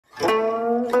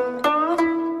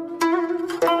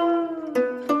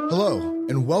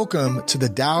Welcome to the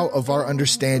Tao of Our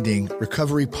Understanding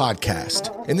Recovery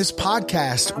Podcast. In this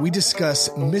podcast, we discuss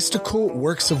mystical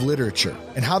works of literature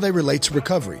and how they relate to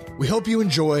recovery. We hope you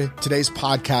enjoy today's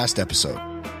podcast episode.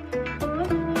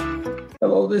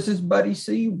 Hello, this is Buddy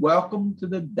C. Welcome to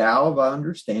the Tao of Our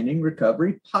Understanding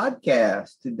Recovery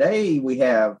Podcast. Today we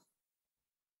have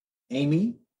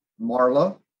Amy,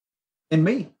 Marla, and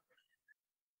me.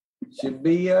 Should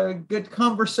be a good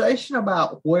conversation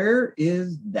about where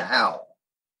is Tao.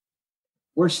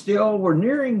 We're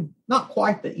nearing not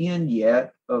quite the end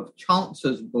yet of Chuang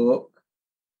Tzu's book.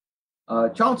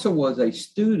 Chuang Tzu was a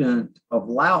student of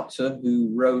Lao Tzu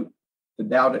who wrote the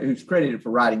Tao, who's credited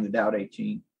for writing the Tao Te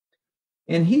Ching.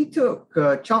 And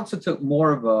Chuang Tzu took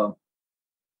more of a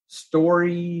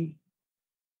story,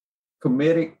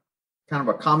 comedic, kind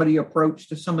of a comedy approach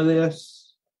to some of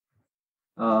this.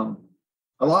 A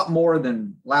lot more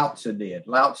than Lao Tzu did.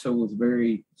 Lao Tzu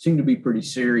seemed to be pretty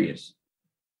serious.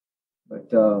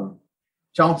 But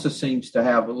Chuang Tzu seems to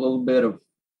have a little bit of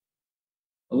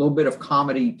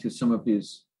comedy to some of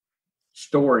his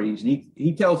stories. And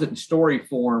he tells it in story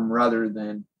form rather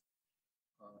than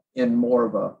in more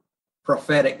of a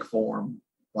prophetic form.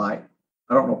 Like,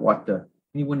 I don't know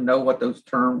anyone know what those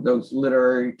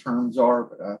literary terms are,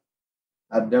 but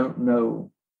I don't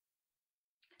know.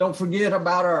 Don't forget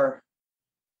about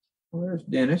where's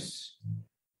Dennis?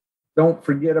 Don't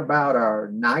forget about our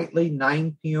nightly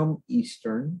 9 p.m.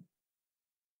 Eastern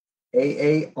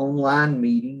AA online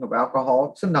meeting of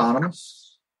Alcoholics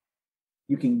Anonymous.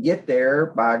 You can get there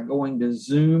by going to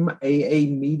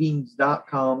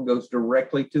zoomaameetings.com, goes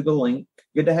directly to the link.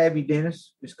 Good to have you,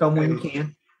 Dennis. Just come when you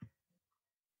can.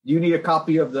 Do you need a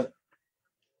copy of the?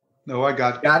 No, I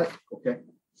got it. Got it? Okay.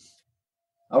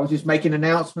 I was just making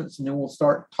announcements and then we'll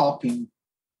start talking.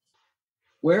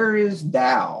 Where is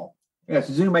Tao?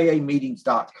 Yes,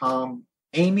 zoomaameetings.com.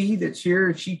 Amy that's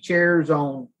here, she chairs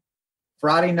on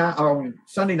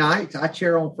Sunday nights. I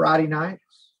chair on Friday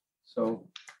nights. So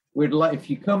if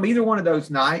you come either one of those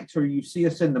nights or you see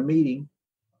us in the meeting,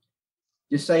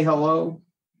 just say hello.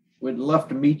 We'd love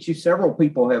to meet you. Several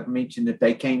people have mentioned that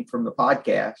they came from the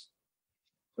podcast.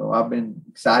 So I've been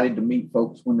excited to meet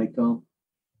folks when they come.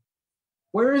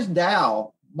 Where is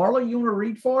Tao? Marla, you want to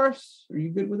read for us? Are you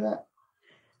good with that?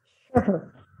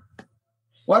 Sure.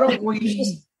 Why don't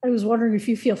we? I was wondering if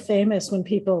you feel famous when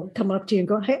people come up to you and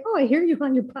go, "Hey, I hear you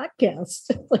on your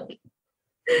podcast." Like,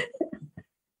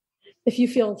 if you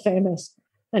feel famous,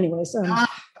 anyways.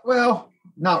 Well,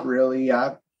 not really.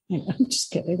 I'm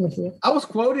just kidding with you.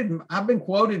 I've been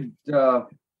quoted. I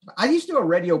used to do a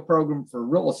radio program for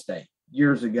real estate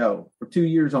years ago, for 2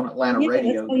 years on Atlanta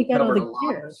radio. You got covered all a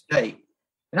lot of state.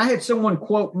 And I had someone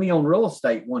quote me on real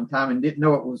estate one time and didn't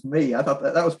know it was me. I thought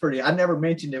that was pretty. I never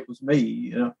mentioned it was me.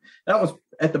 You know, that was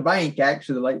at the bank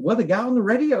actually. Like, well, the guy on the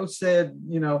radio said,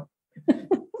 you know.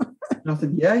 I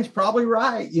said, yeah, he's probably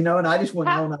right. You know, and I just went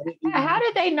on. How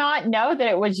did they not know that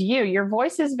it was you? Your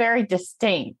voice is very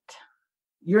distinct.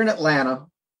 You're in Atlanta.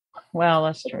 Well,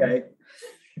 that's true. Okay.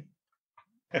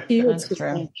 That's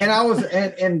true. And I was,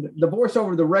 and the voice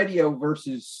over the radio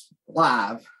versus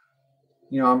live.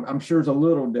 You know, I'm sure it's a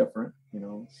little different, you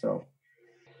know, so.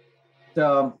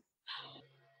 Yeah,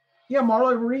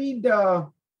 Marla, read, I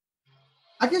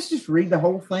guess just read the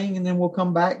whole thing and then we'll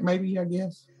come back maybe, I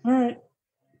guess. All right.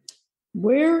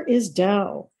 Where is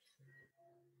Tao?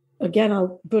 Again,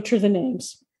 I'll butcher the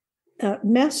names.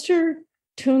 Master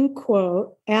Tung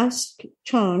Kuo asked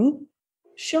Chuang,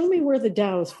 "Show me where the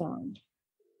Tao is found."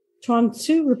 Chuang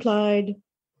Tzu replied,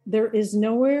 "There is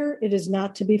nowhere it is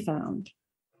not to be found."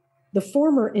 The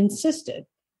former insisted,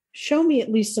 "Show me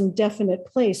at least some definite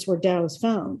place where Tao is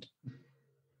found."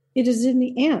 "It is in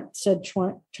the ant," said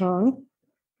Chuang.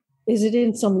 "Is it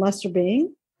in some lesser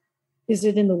being? Is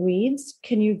it in the weeds?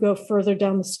 Can you go further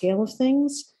down the scale of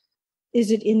things? Is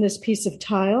it in this piece of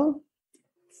tile?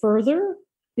 Further?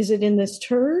 Is it in this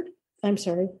turd? I'm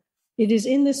sorry. It is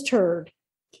in this turd."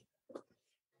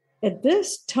 At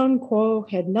this, Tung Kuo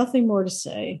had nothing more to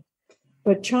say,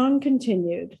 but Chuang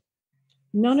continued,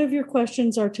 "None of your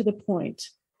questions are to the point.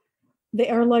 They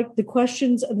are like the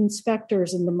questions of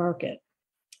inspectors in the market,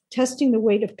 testing the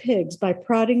weight of pigs by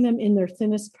prodding them in their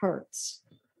thinnest parts.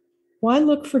 Why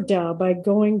look for Tao by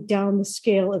going down the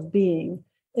scale of being,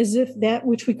 as if that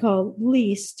which we call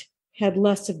least had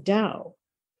less of Tao?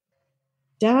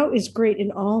 Tao is great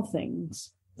in all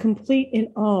things, complete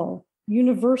in all,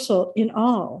 universal in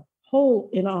all, whole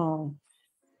in all.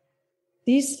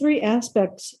 These three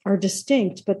aspects are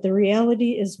distinct, but the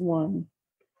reality is one.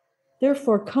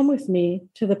 Therefore, come with me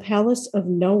to the palace of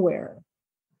nowhere,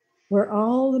 where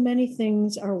all the many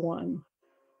things are one.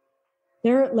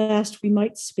 There at last we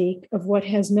might speak of what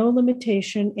has no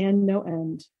limitation and no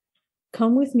end.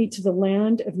 Come with me to the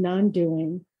land of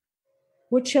non-doing.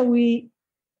 What shall we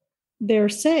there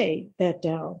say, that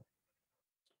Tao?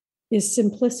 Is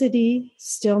simplicity,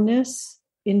 stillness,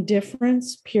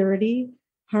 indifference, purity,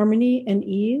 harmony, and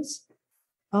ease?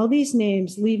 All these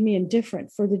names leave me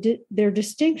indifferent, for their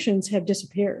distinctions have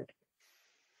disappeared.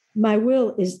 My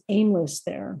will is aimless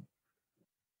there.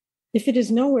 If it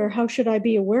is nowhere, how should I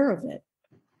be aware of it?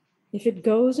 If it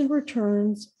goes and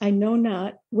returns, I know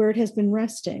not where it has been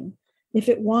resting. If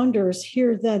it wanders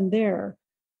here, then there,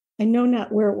 I know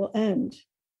not where it will end.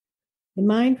 The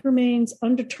mind remains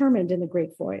undetermined in the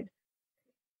great void.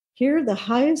 Here, the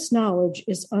highest knowledge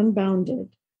is unbounded.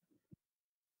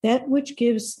 That which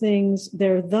gives things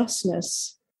their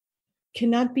thusness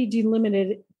cannot be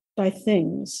delimited by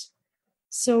things.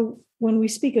 So when we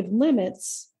speak of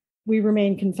limits, we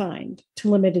remain confined to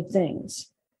limited things.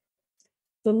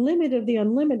 The limit of the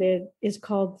unlimited is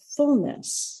called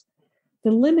fullness.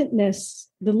 The limitless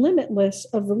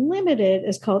of the limited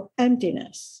is called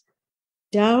emptiness.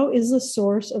 Tao is the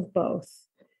source of both,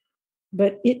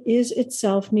 but it is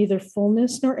itself neither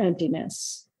fullness nor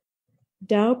emptiness.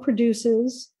 Tao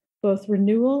produces both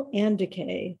renewal and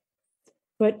decay,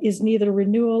 but is neither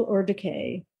renewal or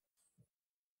decay.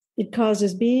 It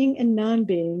causes being and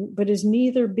non-being, but is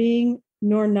neither being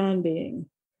nor non-being.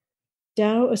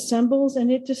 Tao assembles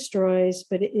and it destroys,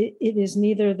 but it is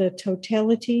neither the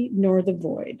totality nor the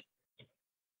void.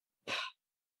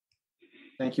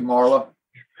 Thank you, Marla.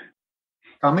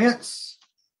 Comments?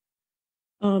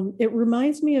 It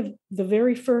reminds me of the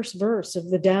very first verse of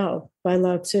the Tao by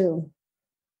Lao Tzu.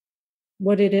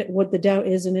 What the Tao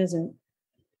is and isn't.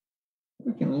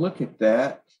 We can look at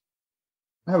that.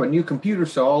 I have a new computer,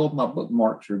 so all of my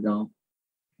bookmarks are gone.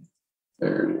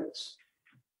 There it is.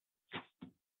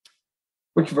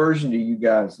 Which version do you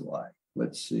guys like?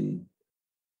 Let's see.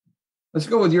 Let's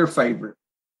go with your favorite,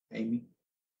 Amy.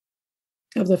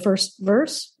 Of the first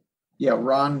verse? Yeah,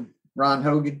 Ron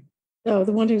Hogan. Oh,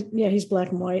 the one who, he's black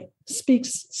and white.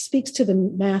 Speaks to the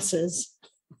masses,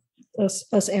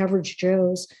 us average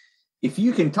Joes. If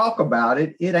you can talk about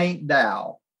it, it ain't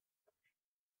Tao.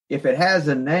 If it has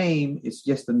a name, it's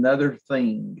just another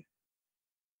thing.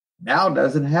 Tao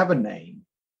doesn't have a name.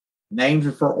 Names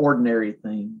are for ordinary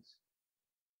things.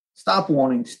 Stop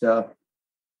wanting stuff.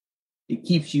 It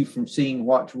keeps you from seeing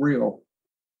what's real.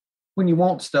 When you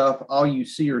want stuff, all you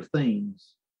see are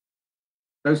things.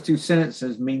 Those two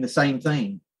sentences mean the same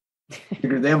thing.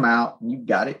 Figure them out, and you've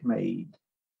got it made.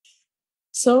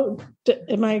 So,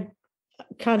 am I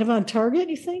kind of on target,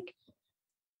 you think?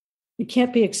 It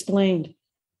can't be explained.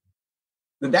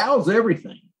 The Tao's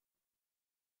everything.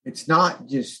 It's not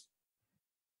just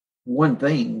one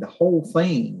thing. The whole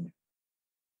thing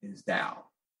is Tao.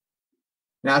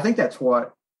 Now, I think that's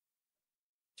what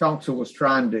Chuang Tzu was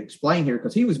trying to explain here,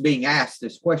 because he was being asked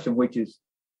this question, which is,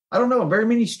 I don't know, in very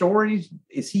many stories,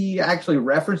 is he actually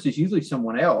referenced? It's usually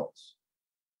someone else.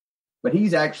 But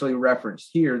he's actually referenced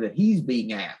here that he's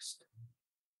being asked,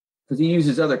 because he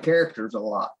uses other characters a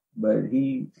lot. But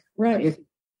he I guess,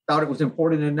 thought it was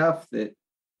important enough that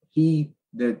he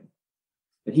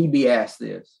be asked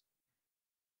this.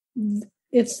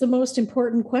 It's the most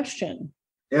important question.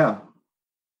 Yeah.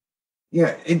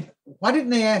 Yeah. Why didn't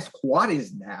they ask what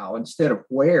is Tao instead of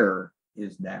where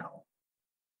is Tao?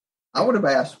 I would have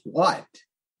asked what.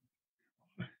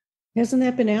 Hasn't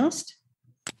that been asked?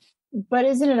 But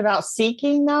isn't it about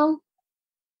seeking though?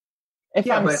 If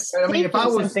I was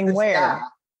something where,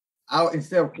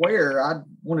 instead of where, I'd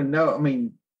want to know. I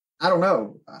mean, I don't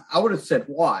know. I would have said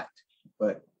what,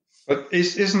 but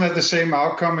isn't that the same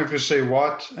outcome if you say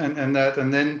what and that,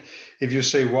 and then if you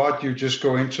say what, you just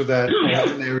go into that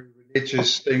ordinary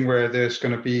religious thing where there's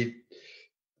going to be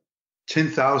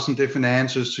 10,000 different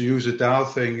answers to use a Tao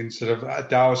thing instead of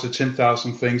Tao is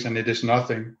 10,000 things and it is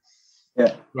nothing.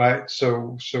 Yeah. Right.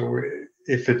 So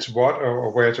if it's what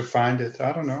or where to find it,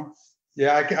 I don't know.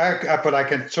 Yeah, but I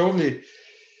can totally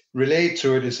relate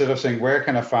to it. Instead of saying where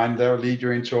can I find it, that'll lead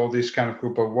you into all this kind of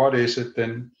group. But what is it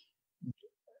then?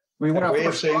 I mean, when I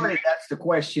first started, that's the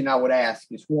question I would ask: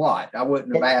 is what? I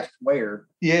wouldn't have asked where.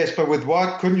 Yes, but with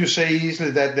what, couldn't you say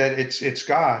easily that it's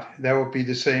God? That would be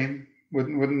the same.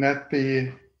 Wouldn't that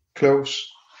be close?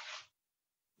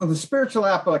 Well, the spiritual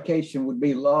application would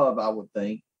be love, I would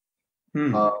think.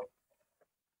 That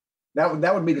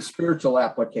would be the spiritual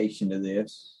application to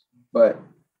this. But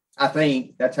I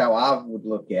think that's how I would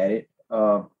look at it.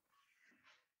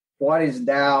 What is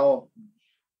Tao?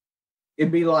 It'd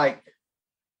be like,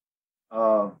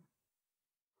 I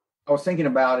was thinking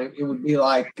about it. It would be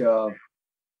like the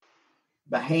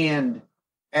hand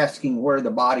asking where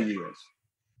the body is.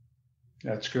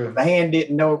 That's good. The hand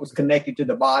didn't know it was connected to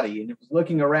the body, and it was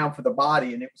looking around for the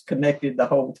body, and it was connected the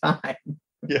whole time.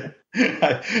 Yeah,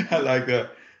 I like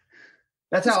that.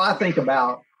 That's how I think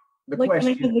about the question.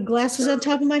 When I have the glasses on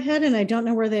top of my head and I don't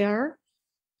know where they are.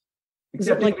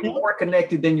 Except like more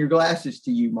connected than your glasses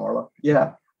to you, Marla.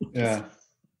 Yeah. Yeah.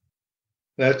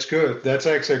 That's good. That's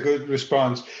actually a good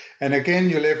response. And again,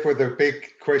 you live with a big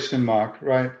question mark,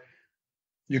 right?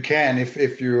 You can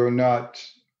if you're not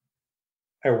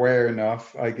aware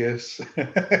enough, I guess.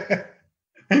 That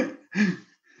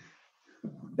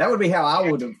would be how I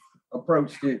would have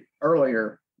approached it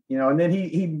earlier, and then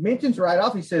he mentions right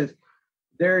off, he says,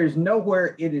 there is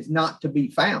nowhere it is not to be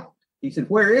found. He said,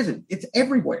 where is it? It's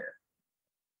everywhere.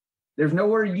 There's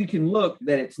nowhere you can look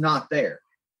that it's not there.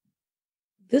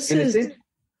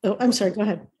 I'm sorry, go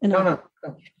ahead. No.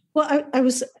 Well, I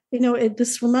was,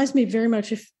 this reminds me very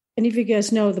much, if any of you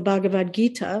guys know the Bhagavad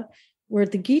Gita, where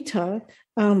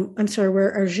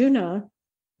where Arjuna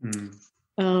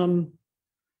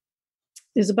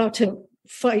is about to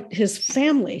fight his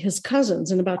family, his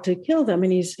cousins, and about to kill them.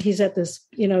 And he's at this,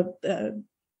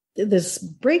 this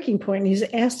breaking point, and he's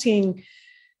asking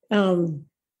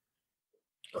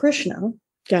Krishna,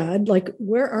 God, like,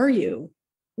 where are you?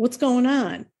 What's going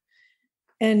on?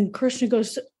 And Krishna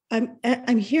goes,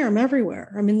 I'm here. I'm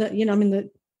everywhere. I'm in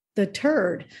the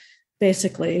turd,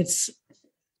 basically. It's,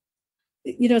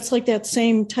 it's like that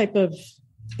same type of,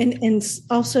 and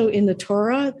also in the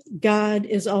Torah, God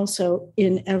is also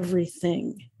in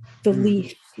everything, the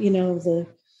leaf,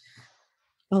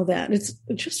 all that. It's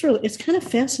just really, it's kind of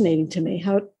fascinating to me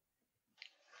how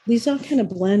these all kind of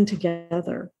blend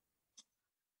together.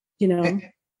 And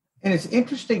it's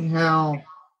interesting how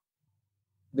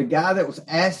the guy that was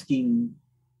asking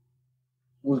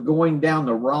was going down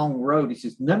the wrong road. He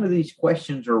says, none of these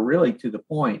questions are really to the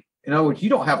point. In other words, you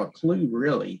don't have a clue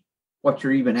really what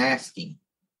you're even asking.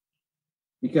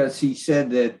 Because he said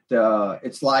that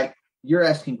it's like you're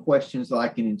asking questions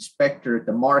like an inspector at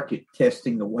the market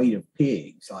testing the weight of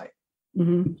pigs. Like,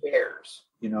 who cares?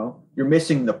 You're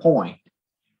missing the point.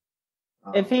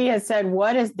 If he had said,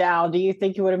 what is Tao, do you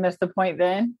think you would have missed the point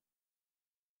then?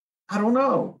 I don't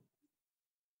know.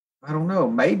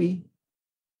 Maybe.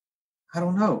 I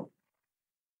don't know.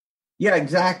 Yeah,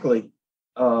 exactly.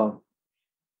 The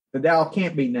Tao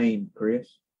can't be named, Chris.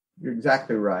 You're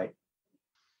exactly right.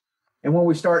 And when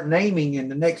we start naming, in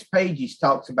the next page, he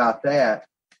talks about that,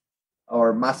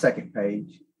 or my second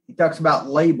page, he talks about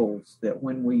labels, that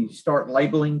when we start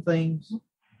labeling things,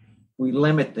 we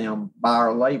limit them by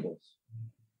our labels.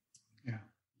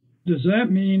 Does that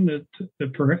mean that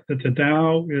the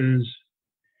Tao is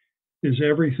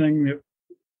everything that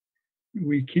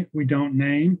we don't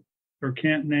name or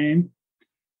can't name?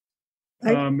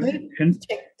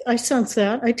 I sense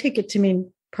that. I take it to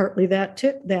mean partly that.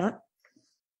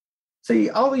 See,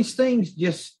 all these things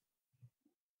just,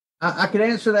 I could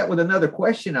answer that with another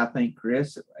question, I think,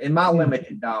 Chris, in my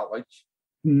limited knowledge.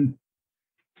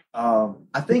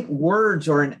 I think words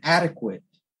are inadequate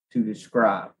to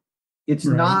describe. It's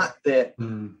not that,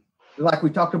 like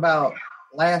we talked about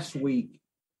last week,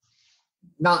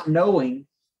 not knowing,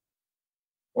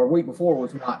 or week before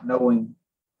was not knowing.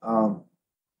 It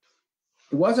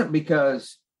wasn't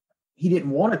because he didn't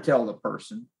want to tell the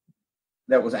person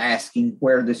that was asking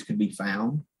where this could be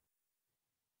found,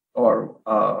 or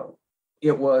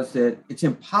it was that it's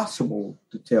impossible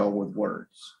to tell with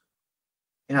words.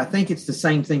 And I think it's the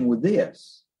same thing with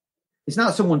this. It's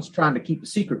not someone's trying to keep a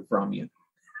secret from you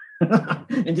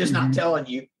and just not telling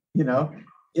you,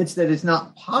 it's that it's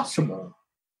not possible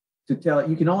to tell it.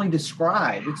 You can only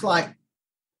describe. It's like,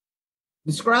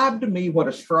 describe to me what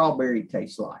a strawberry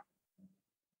tastes like.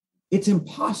 It's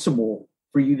impossible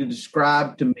for you to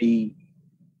describe to me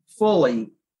fully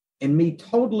and me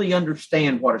totally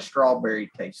understand what a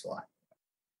strawberry tastes like.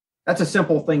 That's a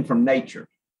simple thing from nature.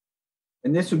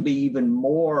 And this would be even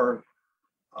more,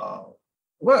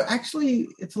 well, actually,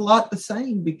 it's a lot the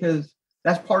same, because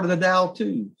that's part of the Tao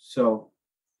too. So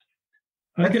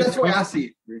that's the way I see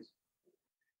it, Chris.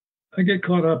 I get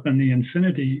caught up in the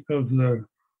infinity of the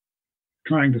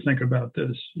trying to think about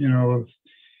this,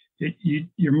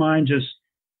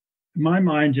 my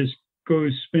mind just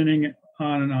goes spinning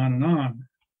on and on and on.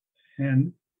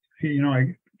 And,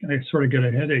 I sort of get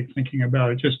a headache thinking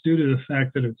about it, just due to the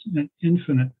fact that it's an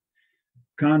infinite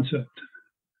concept.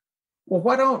 Well,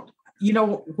 why don't,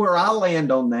 where I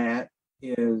land on that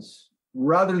is,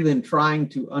 rather than trying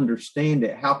to understand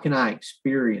it, how can I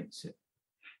experience it?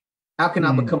 How can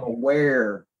I become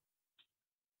aware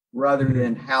rather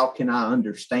than how can I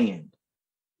understand?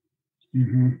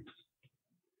 And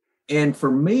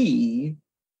for me,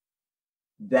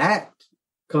 that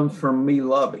comes from me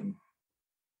loving.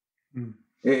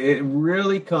 It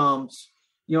really comes,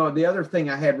 the other thing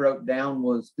I had wrote down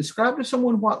was describe to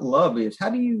someone what love is. How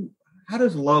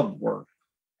does love work?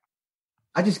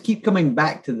 I just keep coming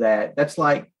back to that. That's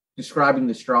like describing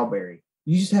the strawberry.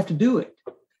 You just have to do it.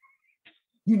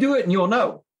 You do it and you'll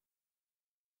know,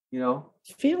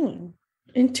 Feeling,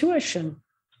 intuition.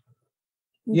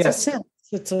 It's a sense.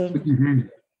 It's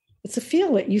a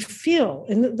feel it. You feel.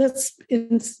 And that's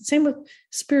same with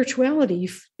spirituality.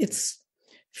 It's,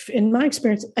 in my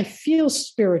experience, I feel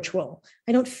spiritual.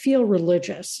 I don't feel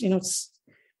religious. It's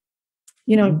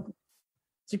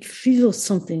like feel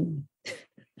something.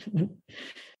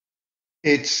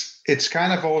 It's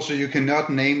kind of also, you cannot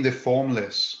name the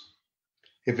formless.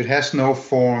 If it has no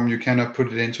form, you cannot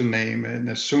put it into name. And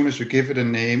as soon as you give it a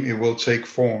name, it will take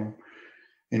form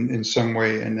in some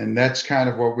way. And that's kind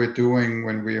of what we're doing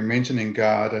when we are mentioning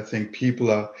God. I think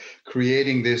people are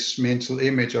creating this mental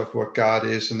image of what God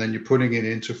is, and then you're putting it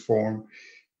into form,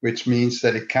 which means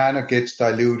that it kind of gets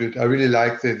diluted. I really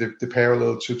like the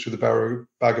parallel to the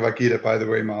Bhagavad Gita, by the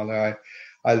way, Marla.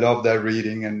 I love that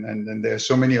reading, and there are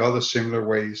so many other similar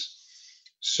ways.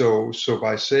 So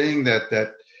by saying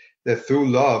that through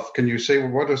love, can you say,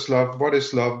 well, what is love? What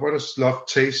is love? What does love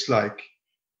taste like?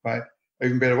 Right?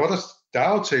 Even better, what does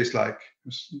Tao taste like?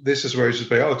 This is where you should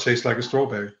say, it tastes like a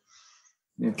strawberry.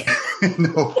 Yeah.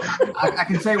 No. I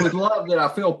can say with love that I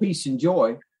feel peace and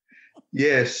joy.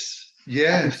 Yes. I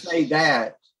can say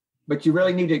that, but you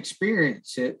really need to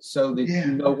experience it so that you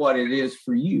know what it is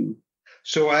for you.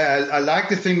 So I like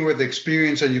the thing with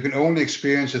experience, and you can only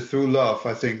experience it through love.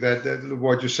 I think that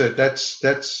what you said, that's it,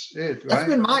 right? That's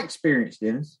been my experience,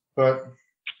 Dennis. But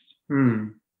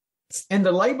and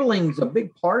the labeling is a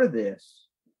big part of this.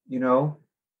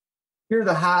 Here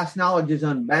the highest knowledge is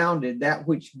unbounded. That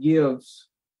which gives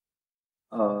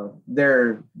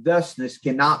their thusness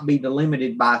cannot be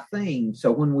delimited by things.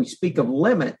 So when we speak of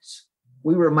limits,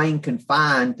 we remain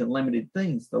confined to limited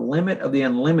things. The limit of the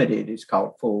unlimited is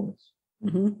called fullness.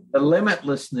 Mm-hmm. The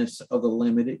limitlessness of the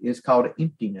limited is called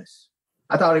emptiness.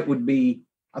 I thought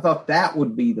that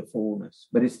would be the fullness,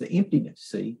 but it's the emptiness.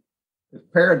 See, it's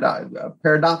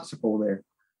paradoxical there.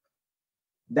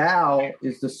 Tao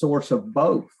is the source of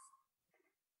both.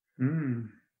 And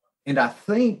I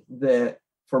think that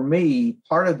for me,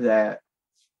 part of that,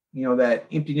 that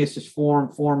emptiness is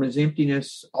form, form is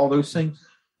emptiness, all those things.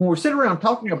 When we're sitting around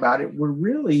talking about it, we're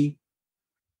really,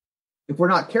 if we're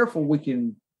not careful, we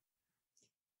can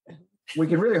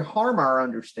really harm our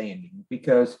understanding,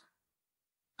 because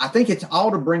I think it's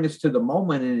all to bring us to the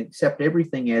moment and accept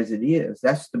everything as it is.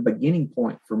 That's the beginning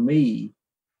point for me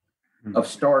of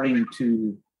starting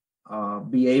to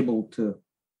be able to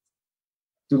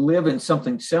live in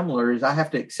something similar. Is I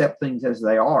have to accept things as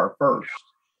they are first.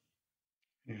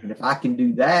 Yeah. And if I can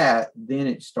do that, then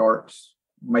it starts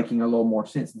making a little more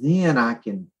sense. Then I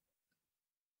can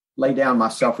lay down my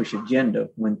selfish agenda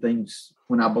when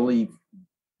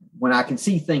I can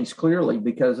see things clearly,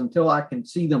 because until I can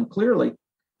see them clearly,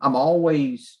 I'm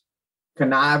always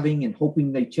conniving and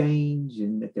hoping they change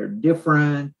and that they're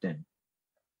different. And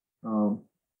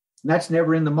that's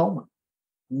never in the moment.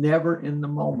 Never in the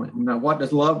moment. Now, what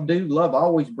does love do? Love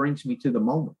always brings me to the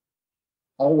moment.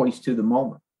 Always to the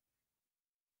moment.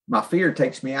 My fear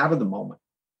takes me out of the moment.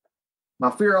 My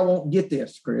fear I won't get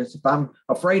this, Chris. If I'm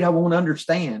afraid I won't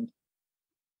understand,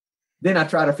 then I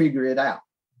try to figure it out.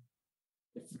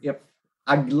 If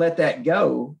I let that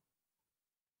go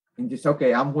and just,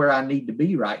 okay, I'm where I need to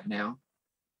be right now,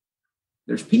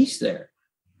 there's peace there.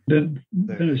 Then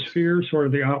is fear sort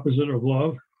of the opposite of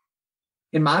love?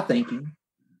 In my thinking.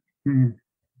 In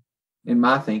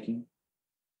my thinking.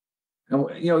 And,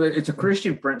 it's a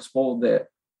Christian principle that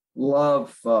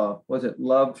love,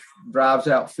 love drives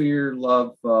out fear.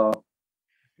 Love.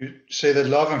 You say that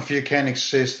love and fear can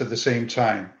exist at the same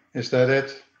time. Is that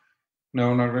it?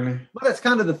 No, not really. Well, that's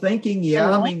kind of the thinking.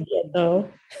 Yeah. I mean, though.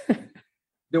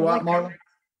 Do what, Marla?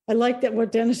 I like that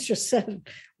what Dennis just said.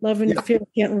 Love and fear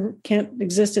can't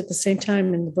exist at the same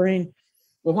time in the brain.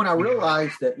 Well, when I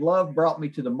realized that love brought me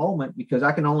to the moment, because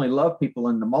I can only love people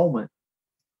in the moment.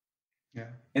 Yeah.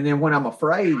 And then when I'm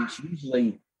afraid, it's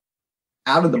usually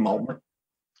out of the moment.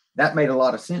 That made a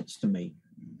lot of sense to me.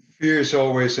 Fear is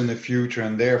always in the future,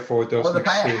 and therefore it doesn't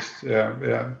exist.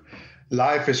 Yeah.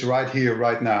 Life is right here,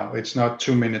 right now. It's not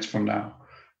 2 minutes from now.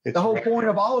 It's the whole point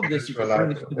of all of this is to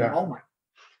bring us to the moment.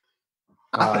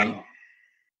 I think.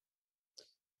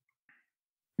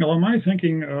 Well, am I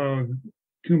thinking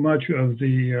too much of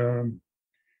the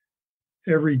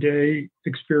everyday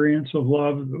experience of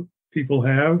love that people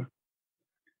have?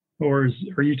 Or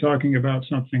are you talking about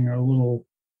something a little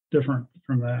different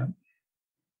from that.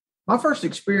 My first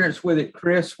experience with it,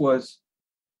 Chris, was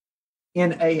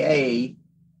in AA.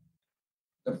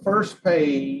 The first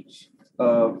page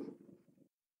of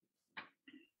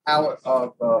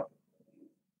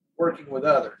working with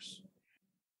others,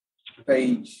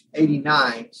 page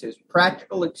 89, says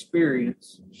practical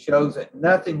experience shows that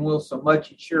nothing will so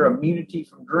much ensure immunity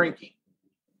from drinking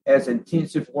as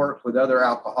intensive work with other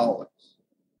alcoholics.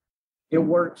 It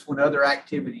works when other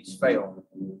activities fail.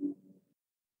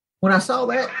 When I saw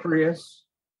that, Chris,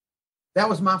 that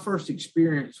was my first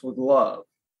experience with love,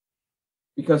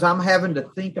 because I'm having to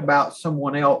think about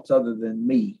someone else other than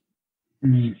me.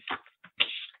 Mm-hmm.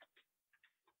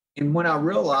 And when I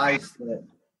realized that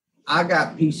I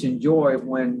got peace and joy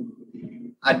when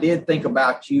I did think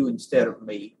about you instead of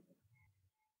me,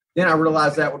 then I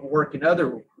realized that would work in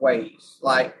other ways.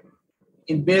 Like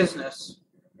in business,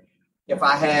 if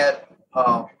I had, when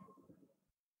I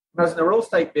was in the real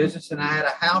estate business and I had a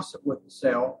house that wouldn't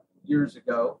sell years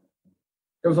ago,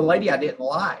 there was a lady I didn't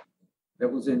like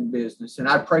that was in business, and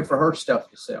I'd pray for her stuff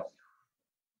to sell.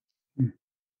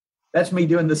 That's me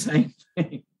doing the same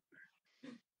thing.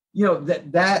 You know,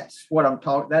 that's what I'm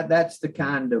talking, that's the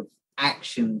kind of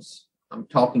actions I'm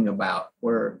talking about,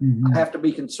 where I have to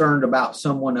be concerned about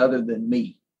someone other than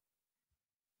me.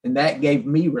 And that gave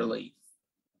me relief.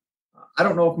 I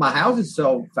don't know if my houses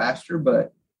sold faster,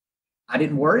 but I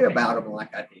didn't worry about them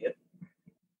like I did.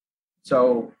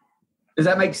 So does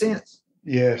that make sense?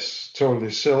 Yes,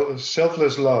 totally.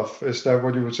 Selfless love, is that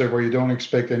what you would say, where you don't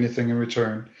expect anything in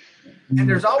return? And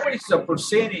there's always a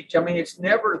percentage. I mean, it's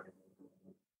never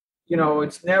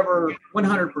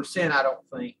 100%, I don't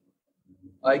think.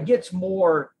 It gets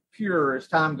more pure as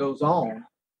time goes on.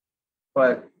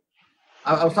 But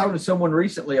I was talking to someone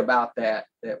recently about that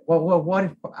what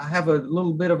if I have a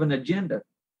little bit of an agenda?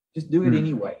 Just do it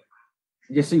anyway.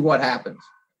 Just see what happens.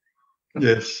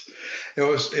 Yes,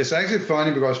 it's actually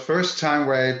funny, because first time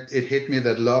where it hit me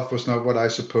that love was not what I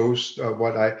supposed,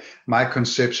 my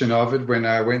conception of it, when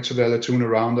I went to the La Tuna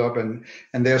Roundup, and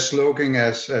their slogan,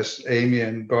 as Amy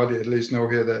and Buddy at least know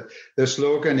here, that their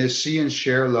slogan is see and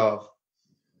share love.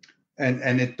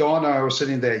 And it dawned on, I was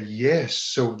sitting there, yes,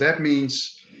 so that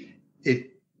means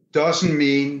it doesn't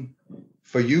mean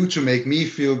for you to make me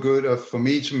feel good or for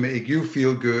me to make you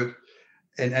feel good.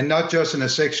 And not just in a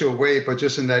sexual way, but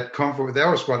just in that comfort. That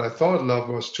was what I thought love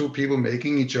was, two people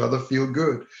making each other feel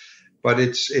good. But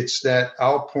it's that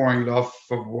outpouring love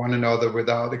for one another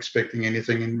without expecting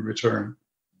anything in return.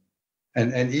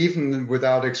 And even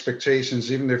without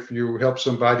expectations, even if you help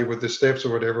somebody with the steps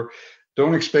or whatever,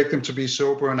 don't expect them to be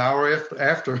sober an hour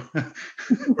after.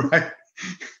 Right?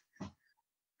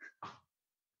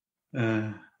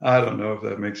 I don't know if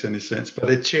that makes any sense, but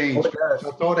it changed. I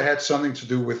thought it had something to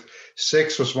do with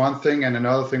sex was one thing, and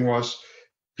another thing was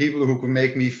people who could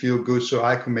make me feel good so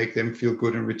I could make them feel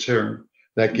good in return,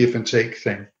 that give and take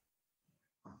thing.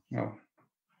 Oh.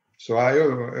 So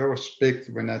it was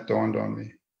big when that dawned on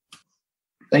me.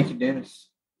 Thank you, Dennis.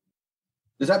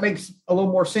 Does that make a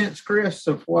little more sense, Chris,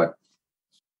 of what?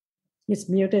 It's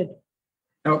muted.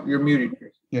 Oh, you're muted,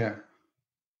 Chris. Yeah.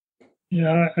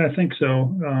 Yeah, I think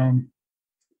so.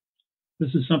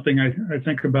 This is something I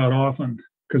think about often,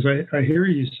 because I hear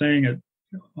you saying it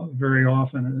very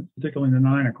often, particularly in the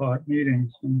 9 o'clock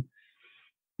meetings. And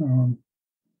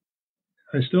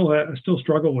I still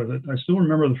struggle with it. I still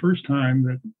remember the first time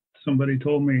that somebody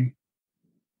told me,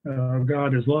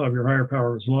 God is love, your higher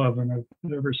power is love. And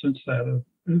ever since that,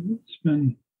 it's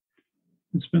been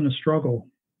a struggle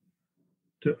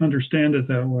to understand it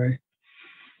that way.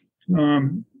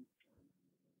 And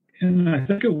I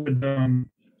think it would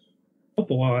help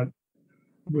a lot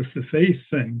with the faith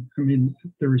thing. I mean,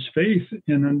 there is faith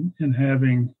in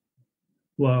having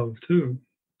love too.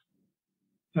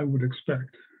 I would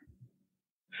expect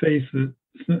faith that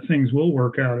things will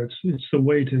work out. It's the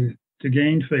way to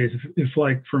gain faith. If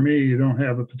like for me, you don't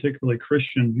have a particularly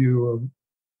Christian view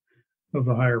of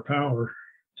a higher power,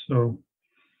 so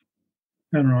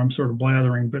I don't know. I'm sort of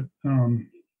blathering, but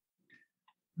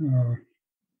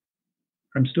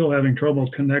I'm still having trouble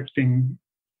connecting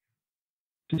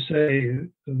to say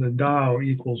the Tao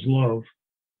equals love,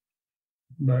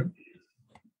 but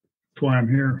that's why I'm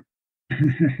here.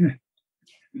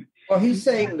 Well, he's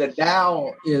saying the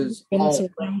Tao is all.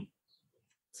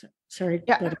 Sorry.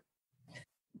 Yeah.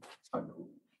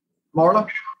 Marla?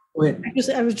 Go ahead.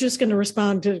 I was just going to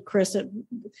respond to Chris.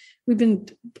 We've been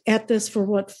at this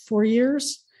for 4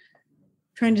 years,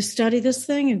 trying to study this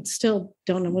thing, and still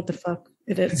don't know what the fuck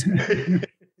it is.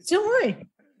 Don't worry.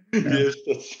 Yes,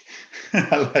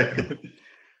 I like it.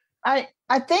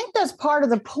 I think that's part of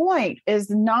the point, is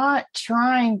not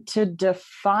trying to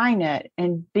define it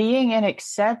and being in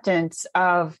acceptance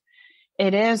of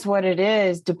it is what it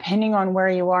is, depending on where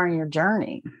you are in your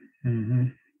journey.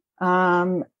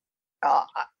 Mm-hmm.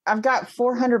 I've got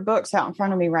 400 books out in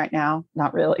front of me right now.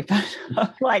 Not really, but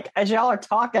like, as y'all are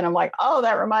talking, I'm like, oh,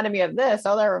 that reminded me of this.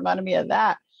 Oh, that reminded me of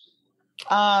that.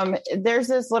 There's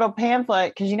this little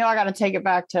pamphlet, because, I got to take it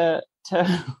back to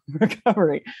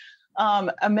recovery.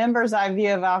 A member's eye view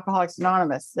of Alcoholics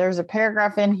Anonymous. There's a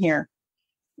paragraph in here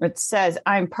that says,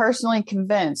 I'm personally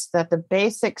convinced that the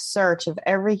basic search of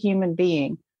every human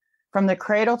being from the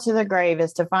cradle to the grave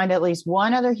is to find at least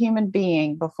one other human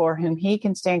being before whom he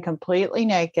can stand completely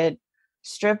naked,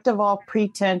 stripped of all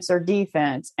pretense or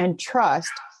defense, and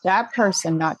trust that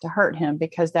person not to hurt him,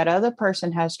 because that other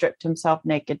person has stripped himself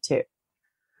naked too.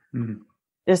 Mm-hmm.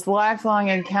 This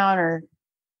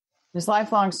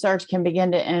lifelong search can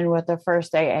begin to end with the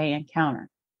first AA encounter.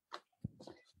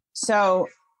 So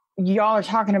y'all are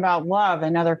talking about love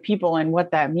and other people and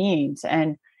what that means.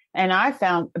 And I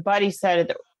found, Buddy said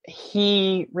that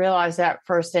he realized that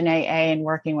first in AA and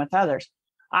working with others.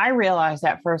 I realized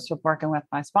that first with working with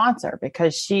my sponsor,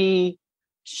 because she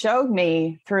showed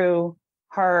me through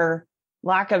her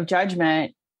lack of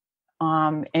judgment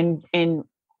in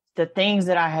the things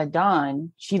that I had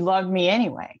done. She loved me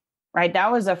anyway, right?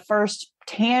 That was a first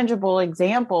tangible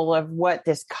example of what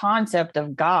this concept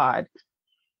of God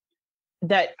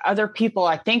that other people,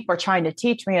 I think, were trying to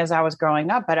teach me as I was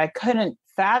growing up, but I couldn't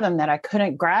fathom that. I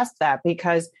couldn't grasp that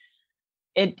because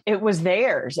it was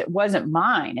theirs. It wasn't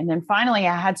mine. And then finally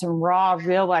I had some raw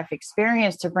real life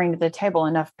experience to bring to the table,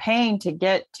 enough pain to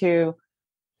get to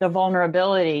the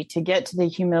vulnerability, to get to the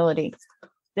humility.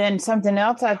 Then something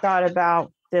else I thought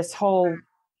about, this whole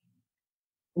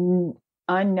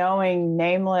unknowing,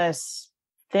 nameless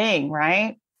thing,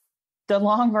 right? The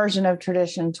long version of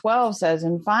Tradition 12 says,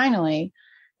 and finally,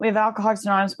 we have Alcoholics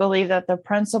Anonymous believe that the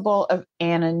principle of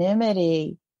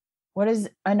anonymity, what does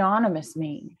anonymous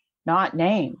mean? Not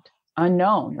named,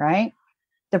 unknown, right?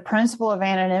 The principle of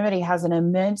anonymity has an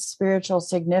immense spiritual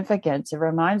significance. It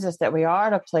reminds us that we are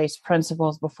to place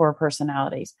principles before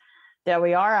personalities, that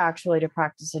we are actually to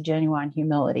practice a genuine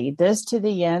humility, this to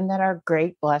the end that our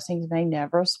great blessings may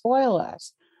never spoil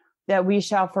us, that we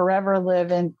shall forever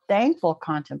live in thankful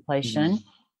contemplation,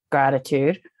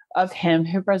 gratitude of him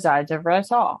who presides over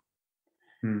us all.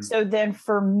 So then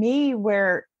for me,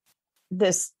 where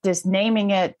this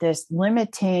naming it, this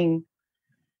limiting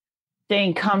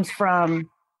thing comes from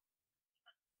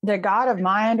the God of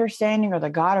my understanding or the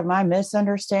God of my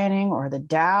misunderstanding or the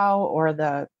Tao or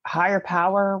the higher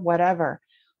power, whatever.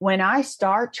 When I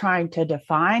start trying to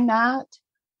define that,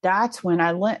 that's when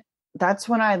I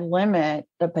limit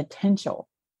the potential.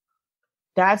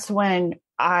 That's when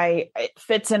it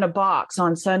fits in a box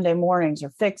on Sunday mornings or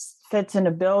fits in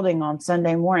a building on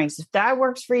Sunday mornings. If that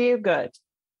works for you, good.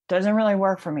 Doesn't really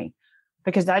work for me,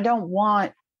 because I don't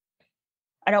want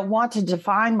to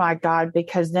define my God,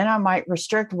 because then I might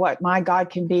restrict what my God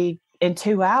can be in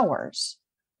 2 hours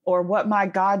or what my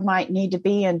God might need to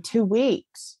be in 2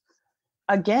 weeks.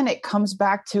 Again, it comes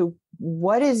back to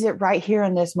what is it right here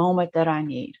in this moment that I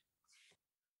need?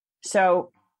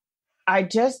 So I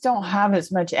just don't have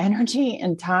as much energy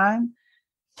and time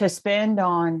to spend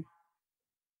on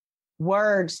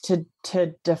words to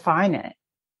define it.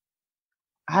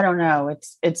 I don't know.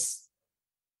 It's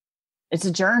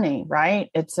a journey, right?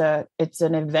 It's an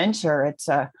adventure. It's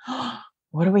a,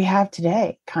 what do we have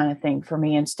today kind of thing for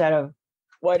me, instead of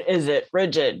what is it?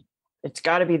 Rigid. It's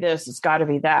got to be this. It's got to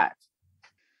be that.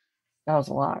 That was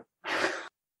a lot.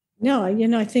 No,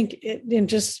 I think in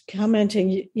just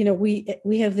commenting,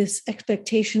 we have this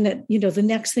expectation that, the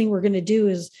next thing we're going to do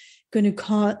is going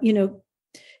to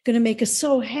going to make us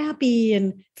so happy,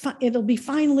 and it'll be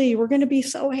finally, we're going to be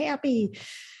so happy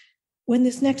when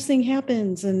this next thing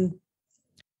happens. And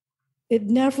it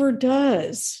never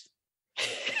does.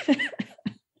 It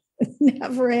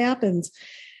never happens.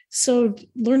 So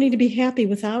learning to be happy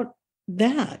without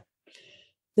that,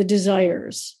 the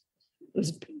desires,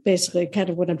 is basically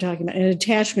kind of what I'm talking about, an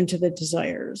attachment to the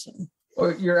desires.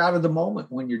 Well, you're out of the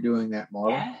moment when you're doing that,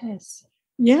 Marla. Yes.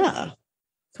 Yeah,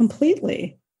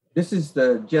 completely. This is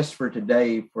the just for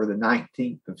today for the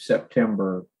 19th of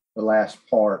September, the last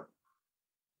part.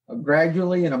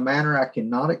 Gradually, in a manner I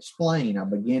cannot explain, I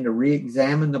began to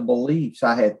re-examine the beliefs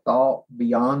I had thought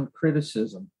beyond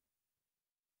criticism.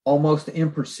 Almost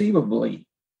imperceivably,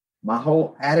 my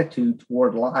whole attitude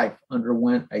toward life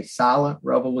underwent a silent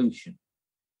revolution.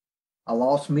 I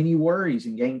lost many worries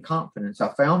and gained confidence.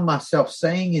 I found myself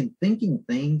saying and thinking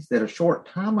things that a short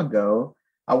time ago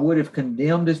I would have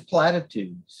condemned as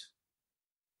platitudes.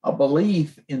 A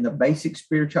belief in the basic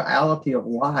spirituality of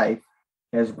life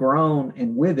has grown,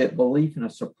 and with it, belief in a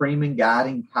supreme and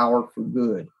guiding power for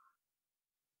good.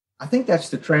 I think that's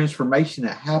the transformation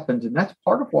that happens, and that's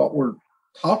part of what we're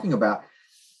talking about.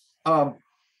 God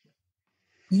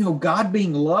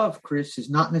being love, Chris, is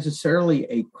not necessarily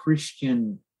a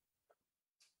Christian.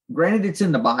 Granted, it's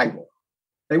in the Bible.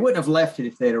 They wouldn't have left it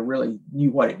if they'd have really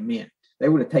knew what it meant. They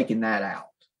would have taken that out,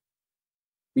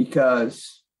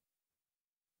 because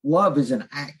love is an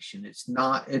action. It's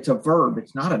a verb.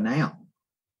 It's not a noun.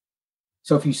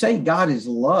 So if you say God is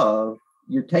love,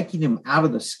 you're taking him out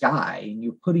of the sky and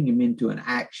you're putting him into an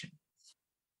action.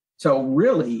 So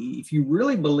really, if you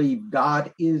really believe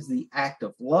God is the act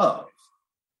of love,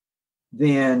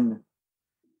 then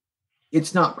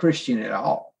it's not Christian at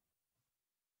all.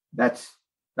 That's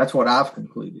what I've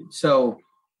concluded. So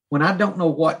when I don't know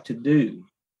what to do,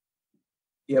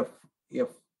 if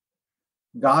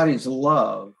God is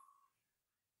love,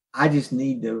 I just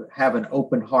need to have an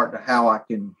open heart to how I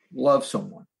can love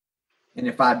someone. And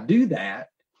if I do that,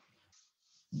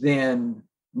 then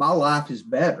my life is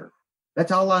better.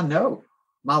 That's all I know.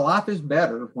 My life is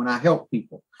better when I help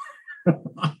people.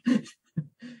 And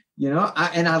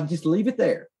I'll just leave it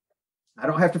there. I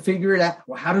don't have to figure it out.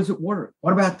 Well, how does it work?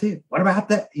 What about this? What about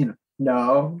that?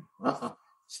 No.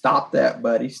 Stop that,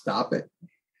 buddy. Stop it.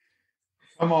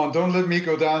 Come on, don't let me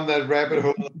go down that rabbit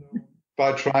hole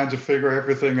by trying to figure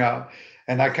everything out.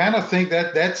 And I kind of think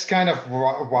that that's kind of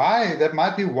why, that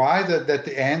might be why that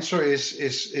the answer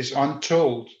is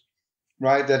untold,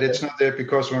 right? That it's not there,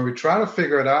 because when we try to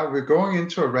figure it out, we're going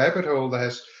into a rabbit hole that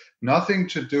has nothing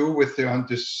to do with not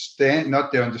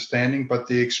the understanding, but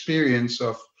the experience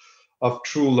of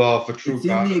true love, a true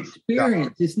God. It's in the experience.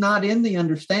 God. It's not in the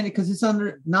understanding, because it's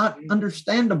not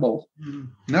understandable.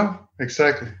 No,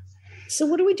 exactly. So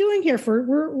what are we doing here for?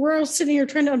 We're all sitting here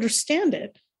trying to understand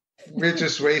it. We're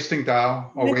just wasting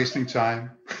Tao or wasting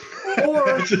time.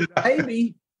 Or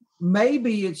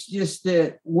maybe it's just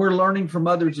that we're learning from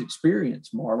others'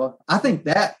 experience, Marla. I think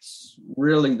that's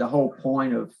really the whole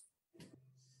point of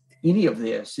any of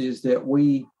this, is that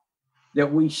we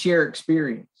share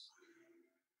experience.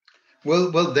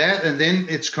 Well, that, and then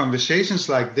it's conversations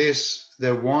like this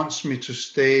that wants me to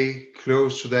stay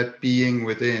close to that being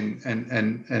within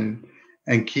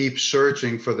and keep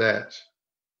searching for that,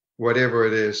 whatever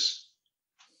it is.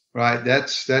 Right?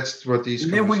 That's what these.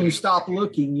 And then when you stop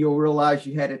looking, you'll realize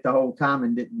you had it the whole time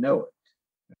and didn't know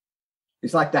it.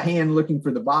 It's like the hand looking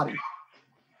for the body.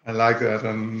 I like that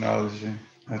analogy.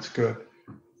 That's good.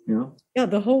 Yeah,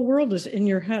 the whole world is in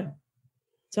your head.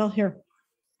 It's all here.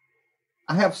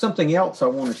 I have something else I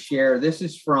want to share. This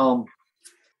is I'm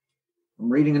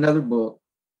reading another book.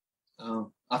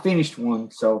 I finished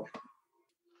one. So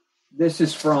this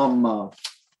is from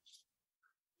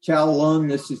Chow Lun.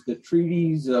 This is the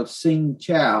Treatise of Sing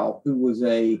Chow, who was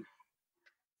the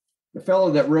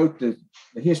fellow that wrote the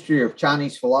history of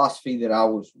Chinese philosophy that I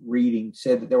was reading.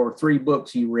 Said that there were 3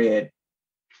 books he read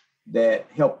that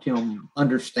helped him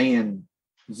understand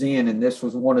Zen, and this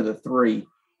was one of the 3,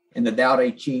 and the Tao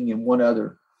Te Ching and one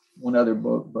other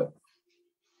book. But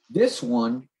this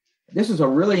is a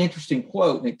really interesting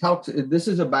quote, and this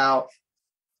is about,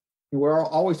 we're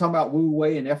always talking about Wu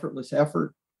Wei and effortless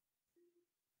effort.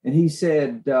 And he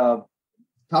said,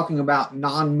 talking about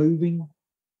non-moving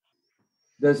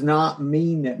does not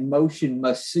mean that motion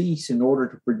must cease in order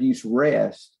to produce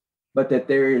rest, but that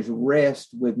there is rest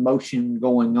with motion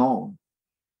going on,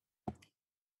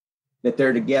 that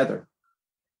they're together.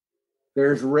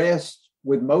 There's rest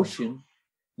with motion,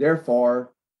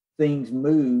 therefore things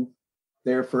move,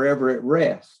 they're forever at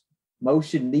rest.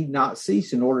 Motion need not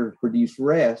cease in order to produce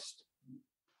rest.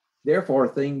 Therefore,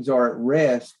 things are at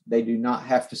rest. They do not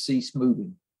have to cease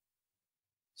moving.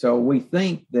 So we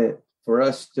think that for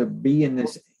us to be in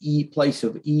this place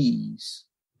of ease,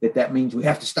 that means we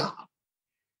have to stop.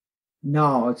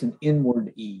 No, it's an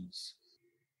inward ease.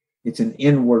 It's an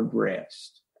inward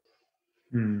rest.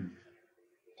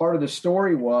 Part of the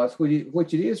story was,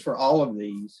 which it is for all of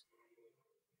these,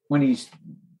 when he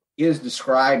is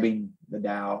describing the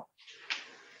Tao,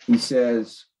 he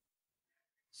says,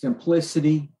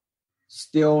 simplicity,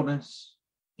 stillness,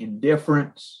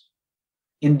 indifference,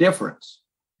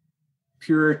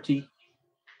 purity,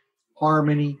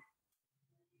 harmony,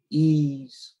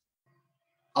 ease.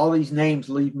 All these names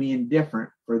leave me indifferent,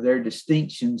 for their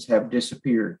distinctions have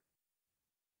disappeared.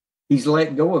 He's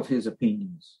let go of his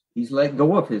opinions. He's let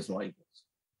go of his labels.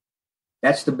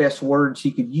 That's the best words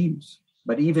he could use.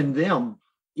 But even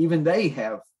they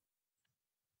have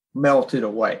melted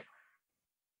away.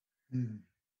 The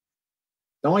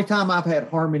only time I've had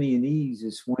harmony and ease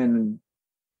is when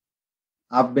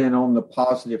I've been on the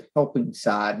positive helping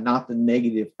side, not the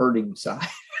negative hurting side.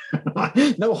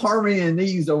 No harmony and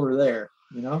ease over there,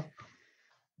 you know.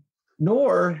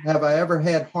 Nor have I ever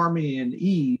had harmony and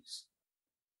ease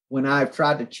when I've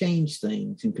tried to change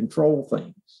things and control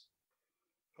things.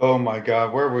 Oh my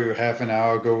God, where were you half an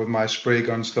hour ago with my spray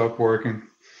gun stopped working?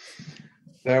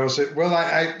 That was it. Well,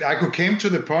 I came to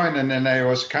the point, and then it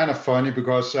was kind of funny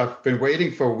because I've been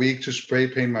waiting for a week to spray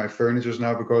paint my furniture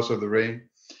now because of the rain.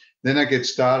 Then I get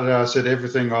started, I set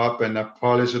everything up and I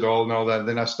polish it all and all that.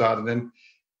 Then I started. Then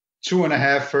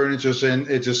 2.5 furnitures in,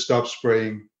 it just stopped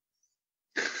spraying.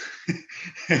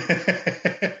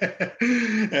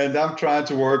 And I'm trying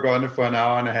to work on it for an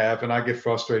hour and a half, and I get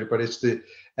frustrated. But it's the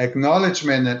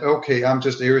acknowledgement that, okay, I'm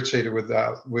just irritated with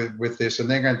this, and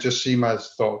then I just see my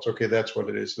thoughts. Okay, that's what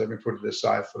it is. Let me put it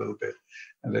aside for a little bit,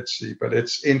 and let's see. But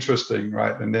it's interesting,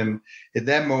 right? And then at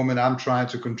that moment, I'm trying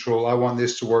to control. I want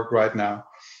this to work right now,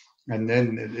 and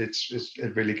then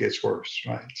it really gets worse,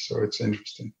 right? So it's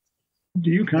interesting. Do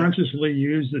you consciously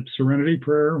use the serenity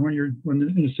prayer when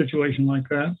in a situation like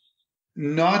that?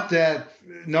 Not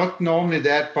normally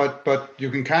that, but you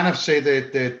can kind of say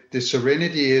that the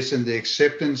serenity is in the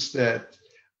acceptance that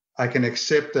I can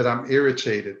accept that I'm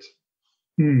irritated.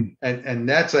 And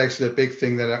that's actually a big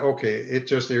thing that it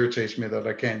just irritates me that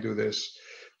I can't do this.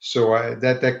 So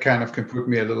that kind of can put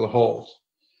me a little halt.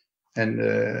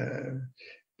 And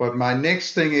but my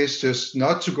next thing is just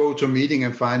not to go to a meeting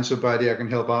and find somebody I can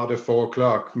help out at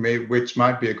 4:00, which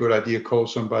might be a good idea. Call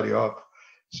somebody up.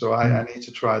 So I need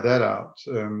to try that out.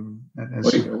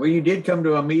 Well, you did come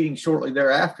to a meeting shortly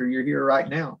thereafter. You're here right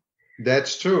now.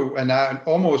 That's true. And I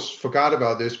almost forgot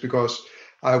about this because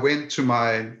I went to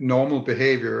my normal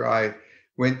behavior. I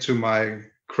went to my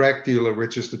crack dealer,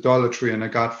 which is the Dollar Tree, and I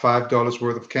got $5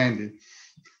 worth of candy.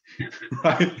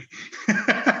 Right.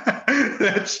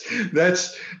 That's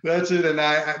it. And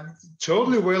I'm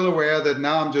totally well aware that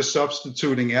now I'm just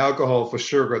substituting alcohol for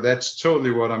sugar. That's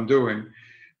totally what I'm doing.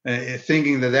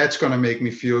 Thinking that that's going to make me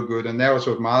feel good. And that was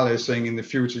what Marla is saying in the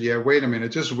future. Yeah, wait a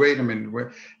minute. Just wait a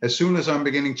minute. As soon as I'm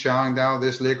beginning chowing down,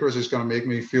 this licorice is going to make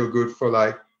me feel good for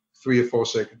like 3 or 4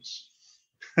 seconds.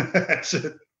 That's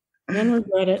it. Then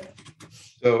regret it.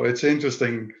 So it's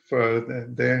interesting.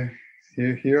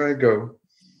 Here I go.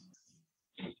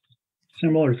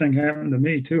 Similar thing happened to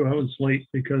me too. I was late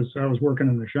because I was working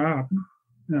in the shop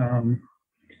on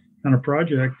a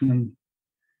project, and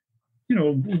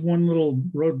one little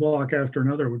roadblock after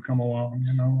another would come along,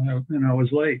 and I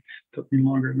was late. It took me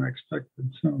longer than I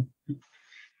expected. So I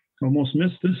almost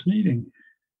missed this meeting.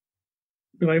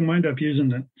 But I wind up using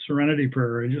the serenity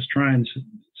prayer. I just try and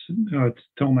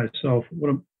tell myself,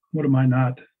 what am I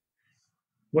not?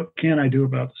 What can I do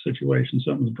about the situation?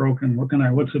 Something's broken.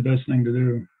 What's the best thing to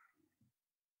do?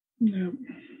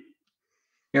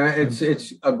 Yeah,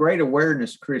 it's a great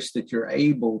awareness, Chris, that you're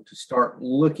able to start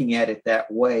looking at it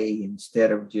that way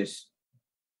instead of just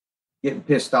getting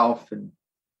pissed off. And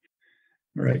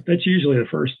right, that's usually the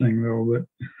first thing, though.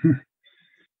 But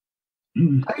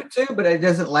I do too, but it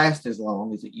doesn't last as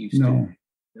long as it used to.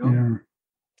 Yeah.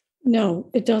 No,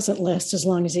 it doesn't last as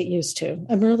long as it used to.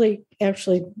 I'm really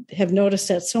actually have noticed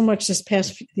that so much these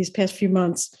past few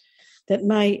months that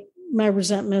my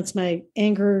resentments, my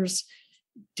angers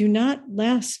do not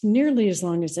last nearly as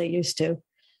long as they used to.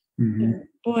 Mm-hmm.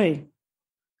 Boy,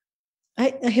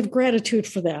 I have gratitude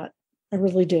for that. I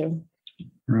really do.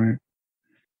 Right.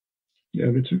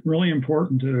 Yeah, it's really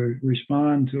important to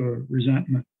respond to a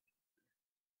resentment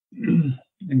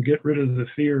and get rid of the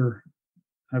fear,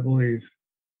 I believe.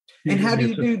 And how do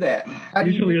you do that?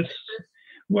 It's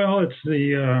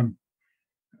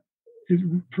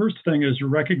the first thing is to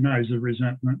recognize the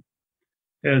resentment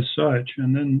as such,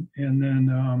 and then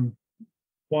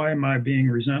why am I being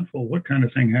resentful? What kind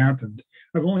of thing happened?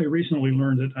 I've only recently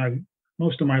learned that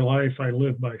most of my life I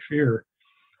lived by fear,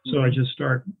 so I just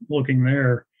start looking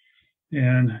there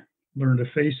and learn to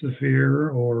face the fear,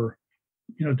 or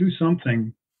do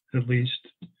something at least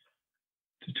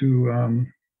to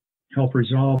help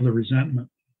resolve the resentment.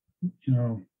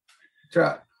 Do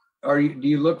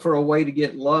you look for a way to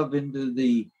get love into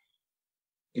the?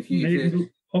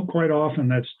 Quite often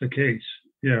that's the case.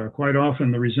 Yeah, quite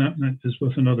often the resentment is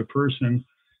with another person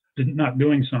not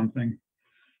doing something.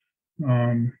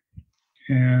 I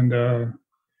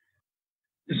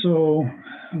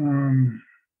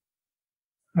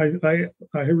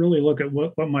really look at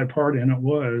what my part in it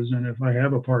was, and if I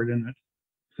have a part in it,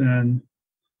 then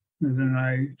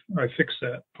I fix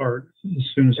that part as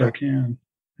soon as I can.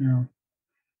 Yeah.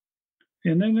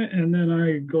 And then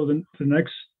I go the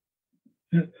next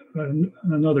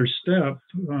another step.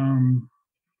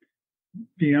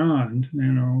 beyond,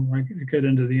 I get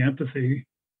into the empathy,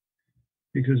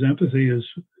 because empathy is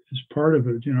part of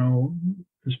it.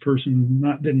 This person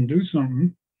didn't do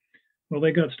something. Well,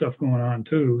 they got stuff going on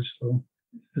too. So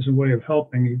as a way of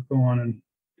helping, you go on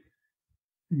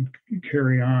and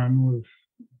carry on with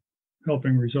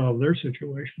helping resolve their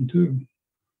situation too.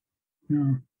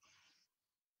 Yeah.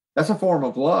 That's a form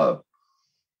of love.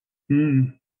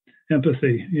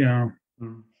 Empathy. Yeah.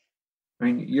 I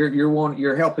mean,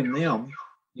 you're helping them.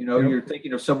 You're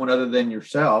thinking of someone other than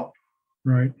yourself.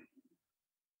 Right.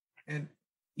 And,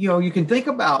 you can think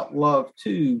about love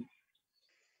too.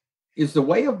 Is the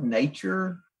way of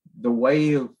nature, the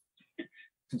way of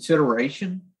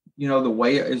consideration, the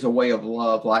way is a way of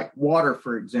love. Like water,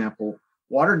 for example.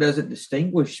 Water doesn't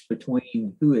distinguish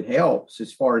between who it helps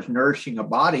as far as nourishing a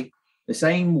body. The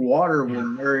same water will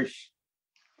nourish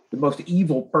the most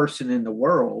evil person in the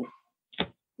world.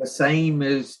 The same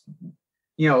as,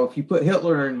 if you put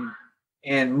Hitler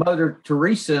and Mother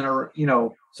Teresa,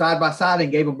 side by side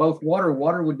and gave them both water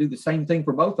would do the same thing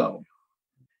for both of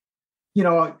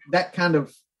them. That kind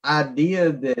of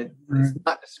idea that it's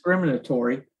not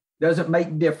discriminatory, doesn't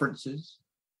make differences,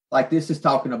 like this is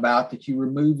talking about, that you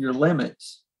remove your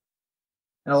limits.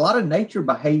 And a lot of nature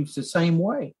behaves the same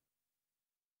way.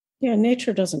 Yeah,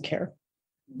 nature doesn't care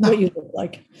what you look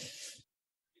like.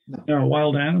 No.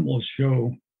 Wild animals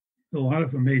show a lot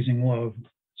of amazing love.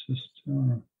 It's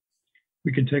just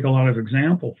we can take a lot of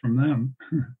example from them.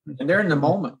 And they're in the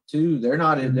moment too. They're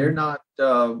not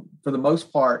for the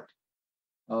most part.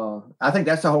 I think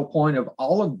that's the whole point of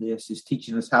all of this, is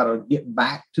teaching us how to get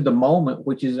back to the moment,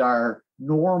 which is our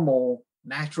normal,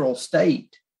 natural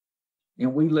state.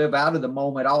 And we live out of the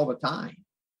moment all the time.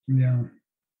 Yeah.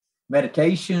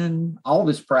 Meditation, all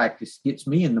this practice gets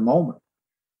me in the moment.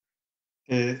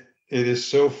 It is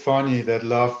so funny that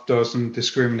love doesn't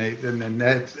discriminate, and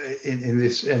that in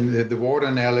this, and the water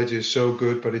analogy is so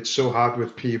good, but it's so hard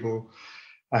with people.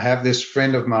 I have this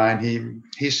friend of mine.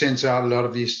 He sends out a lot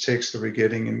of these texts that we're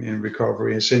getting in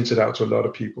recovery, and sends it out to a lot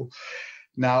of people.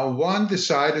 Now, one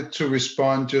decided to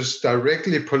respond just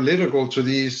directly political to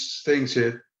these things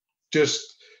here, just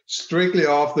strictly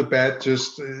off the bat,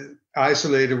 just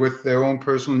isolated with their own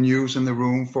personal news in the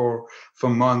room for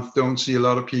months, don't see a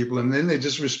lot of people. And then they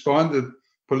just responded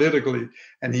politically,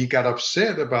 and he got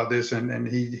upset about this. And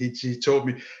he told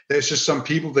me, there's just some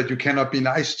people that you cannot be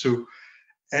nice to.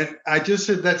 And I just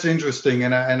said, that's interesting.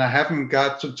 And I haven't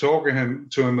got to talk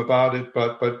to him about it,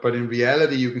 but in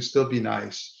reality, you can still be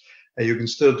nice, and you can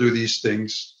still do these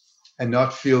things and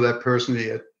not feel that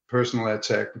personal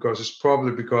attack, because it's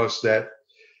probably because that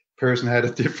person had a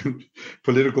different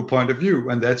political point of view,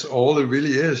 and that's all it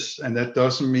really is. And that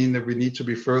doesn't mean that we need to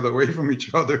be further away from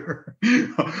each other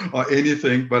or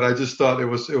anything, but I just thought it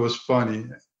was funny,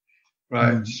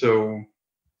 right? So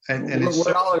and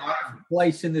we're all at a different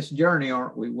place in this journey,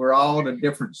 aren't we? We're all at a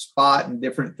different spot and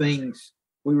different things.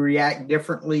 We react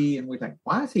differently, and we think,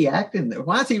 why is he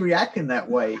reacting that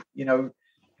way?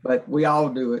 But we all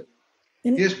do it.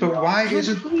 Yes, but why is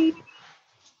it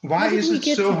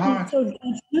so hard? So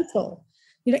judgmental.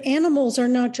 Animals are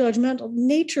not judgmental.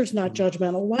 Nature's not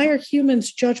judgmental. Why are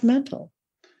humans judgmental?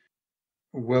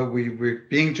 Well, we're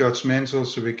being judgmental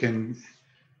so we can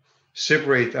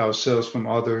separate ourselves from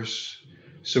others,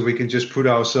 so we can just put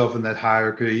ourselves in that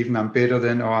hierarchy, even I'm better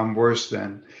than or I'm worse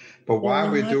than. But why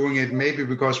we're doing it, maybe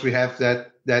because we have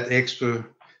that extra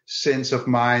sense of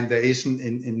mind that isn't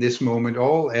in this moment.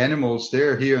 All animals,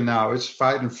 they're here now. It's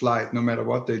fight and flight, no matter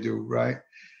what they do, right?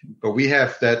 But we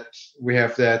have that.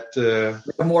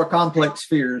 More complex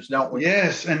fears, don't we?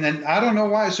 Yes, and I don't know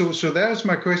why. So that's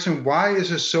my question. Why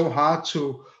is it so hard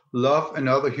to love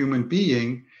another human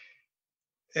being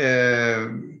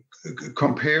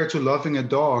compared to loving a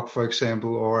dog, for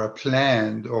example, or a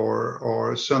plant,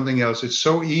 or something else? It's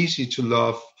so easy to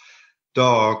love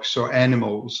dogs or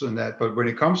animals and that, but when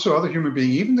it comes to other human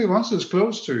beings, even the ones that's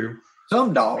close to you,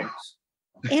 some dogs,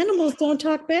 animals don't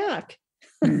talk back.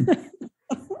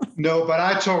 No, but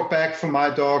I talk back for my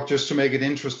dog just to make it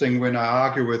interesting when I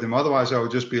argue with him. Otherwise, I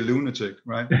would just be a lunatic,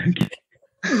 right?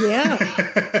 Yeah.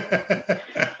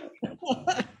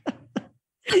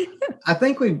 I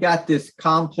think we've got this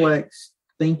complex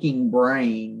thinking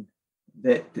brain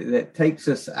that takes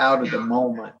us out of the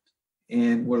moment,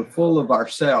 and we're full of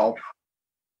ourselves,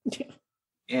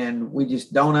 and we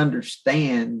just don't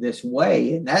understand this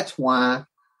way. And that's why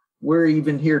we're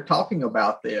even here talking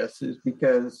about this, is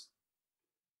because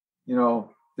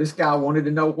this guy wanted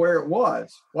to know where it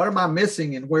was. What am I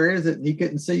missing, and where is it? And he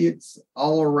couldn't see it's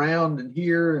all around and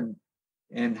here,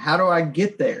 and how do I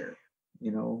get there?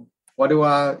 What do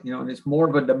I, and it's more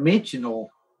of a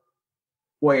dimensional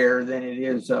where than it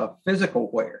is physical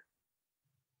where.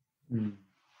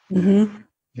 Mm-hmm.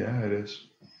 Yeah, it is.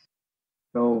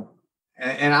 So,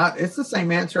 and it's the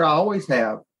same answer I always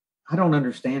have. I don't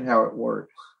understand how it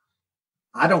works.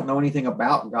 I don't know anything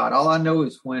about God. All I know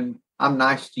is when I'm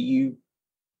nice to you,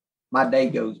 my day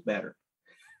goes better.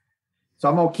 So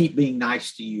I'm going to keep being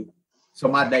nice to you so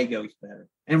my day goes better.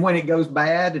 And when it goes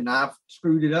bad and I've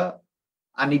screwed it up,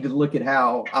 I need to look at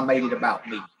how I made it about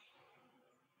me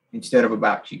instead of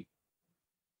about you.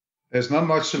 There's not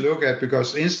much to look at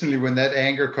because instantly when that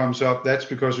anger comes up, that's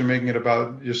because you're making it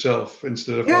about yourself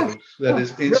instead of others. That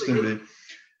is instantly. Really.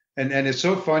 And it's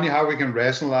so funny how we can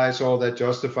rationalize all that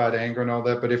justified anger and all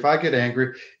that. But if I get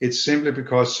angry, it's simply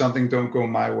because something don't go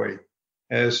my way.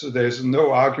 There's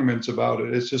no arguments about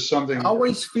it. It's just something.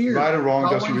 Always fear. Right or wrong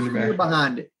always doesn't really matter. Fear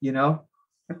behind it, you know.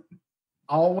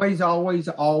 Always, always,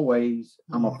 always.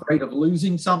 I'm afraid of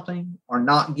losing something or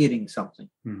not getting something.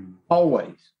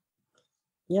 Always.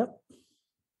 Yep.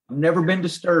 I've never been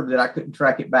disturbed that I couldn't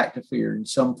track it back to fear in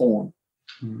some form.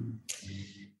 And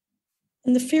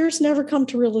the fears never come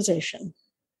to realization.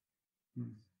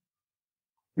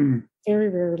 Very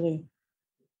rarely.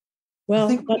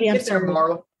 Well, buddy, I'm sorry.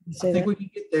 Marla. I think we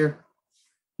can get there.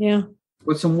 Yeah.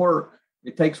 With some work.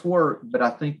 It takes work, but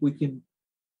I think we can.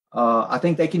 I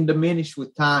think they can diminish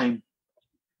with time.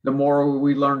 The more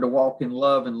we learn to walk in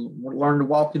love and learn to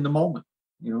walk in the moment,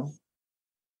 you know.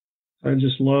 I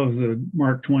just love the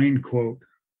Mark Twain quote.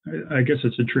 I guess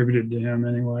it's attributed to him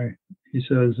anyway. He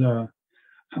says,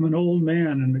 I'm an old man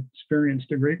and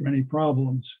experienced a great many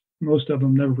problems. Most of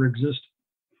them never exist.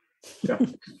 Yeah.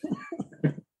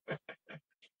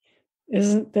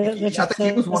 Isn't that? I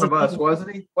think he was one of us,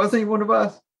 wasn't he? Wasn't he one of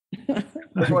us?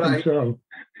 That's what I think so.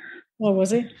 Oh,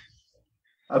 was he?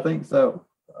 I think so.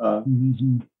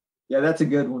 Yeah, that's a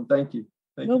good one. Thank you.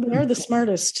 Well, we are the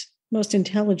smartest, most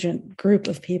intelligent group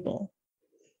of people.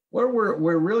 Well,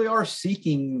 we really are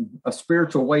seeking a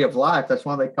spiritual way of life. That's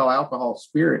why they call alcohol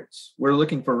spirits. We're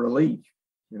looking for relief,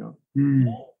 you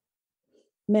know.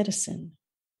 Medicine.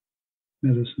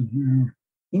 Yeah.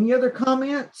 Any other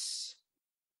comments?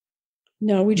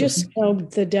 No, we just know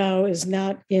the Tao is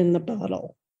not in the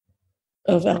bottle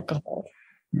of alcohol.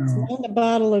 No. It's not in the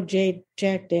bottle of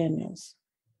Jack Daniels.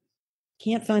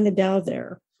 Can't find the Tao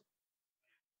there.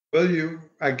 Well,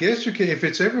 I guess you can. If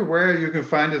it's everywhere, you can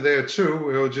find it there too.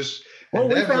 We'll just. Well,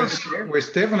 and that would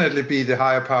definitely be the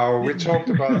higher power. We talked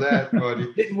about that,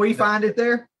 buddy. Didn't we find it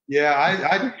there? Yeah,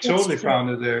 I totally found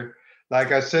it there.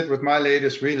 Like I said, with my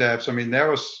latest relapse, I mean,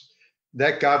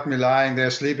 that got me lying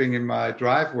there sleeping in my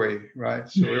driveway, right?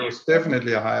 So it was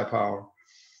definitely a higher power.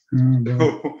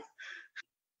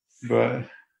 But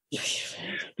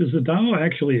does the Tao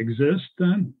actually exist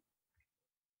then?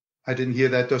 I didn't hear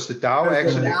that. Does the Tao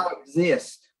actually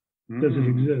exist? Does it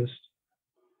exist?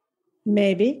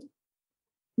 Maybe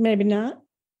not.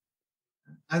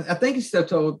 I think it's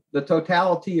the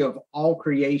totality of all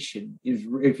creation is,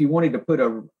 if you wanted to put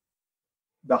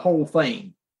the whole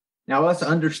thing. Now, us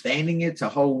understanding it's a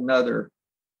whole nother.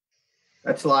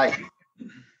 That's like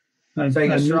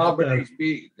saying a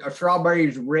strawberry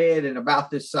is red and about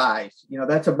this size. You know,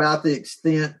 that's about the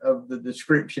extent of the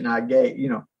description I gave. You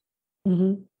know.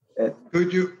 Mm-hmm.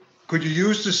 Could you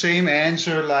use the same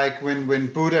answer like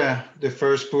when Buddha, the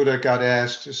first Buddha, got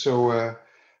asked? So,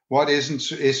 what is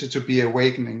it to be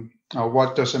awakening, or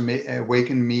what does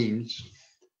awaken means?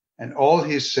 And all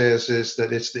he says is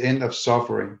that it's the end of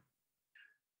suffering.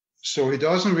 So he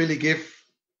doesn't really give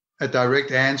a direct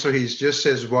answer. He just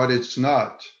says what it's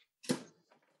not.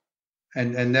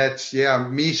 And that's,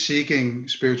 me seeking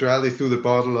spirituality through the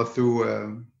bottle or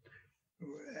through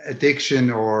addiction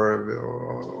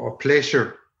or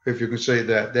pleasure, if you can say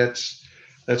that.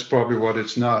 That's probably what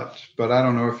it's not. But I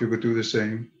don't know if you could do the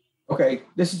same. Okay,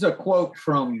 this is a quote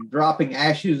from Dropping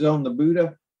Ashes on the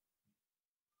Buddha,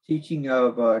 teaching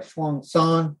of Chuang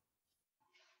Tzu,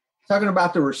 talking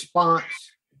about the response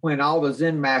when all the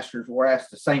Zen masters were asked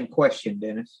the same question,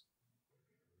 Dennis.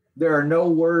 There are no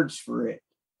words for it.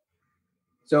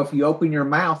 So if you open your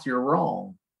mouth, you're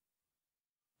wrong.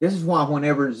 This is why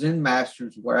whenever Zen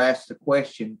masters were asked the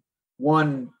question,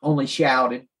 one only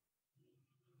shouted,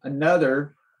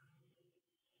 another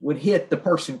would hit the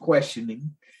person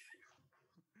questioning.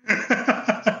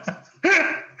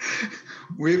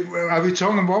 Are we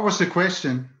talking, what was the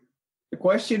question? The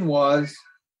question was,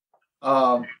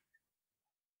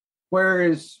 where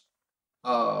is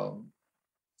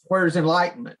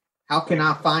enlightenment? How can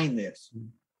I find this?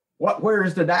 Where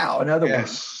is the Tao? Another one.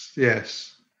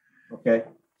 Yes. Okay.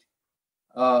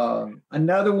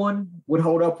 Another one would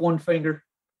hold up one finger.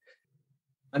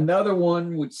 Another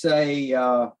one would say,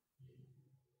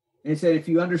 And he said, if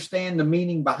you understand the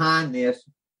meaning behind this,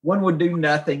 one would do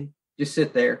nothing, just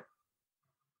sit there.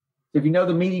 If you know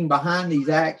the meaning behind these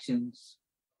actions,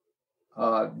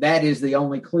 that is the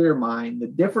only clear mind. The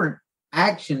different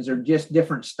actions are just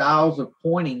different styles of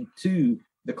pointing to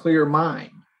the clear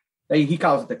mind. He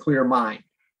calls it the clear mind.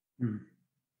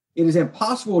 It is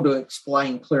impossible to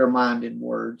explain clear mind in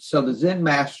words. So the Zen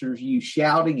masters use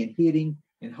shouting and hitting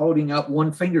and holding up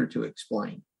one finger to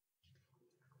explain.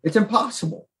 It's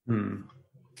impossible.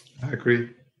 I agree.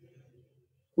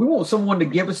 We want someone to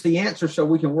give us the answer so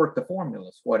we can work the formula.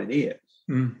 It's what it is.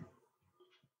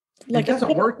 Like it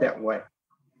doesn't work that way.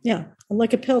 Yeah,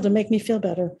 like a pill to make me feel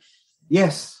better.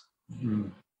 Yes.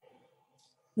 And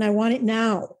I want it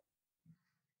now.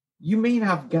 You mean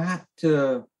I've got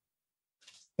to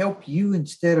help you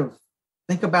instead of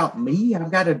think about me?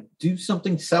 I've got to do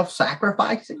something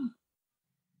self-sacrificing?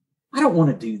 I don't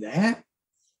want to do that.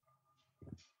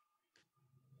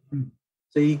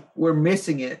 See, we're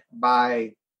missing it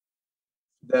by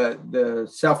the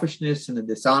selfishness and the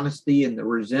dishonesty and the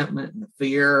resentment and the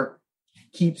fear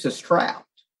keeps us trapped.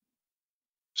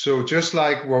 So just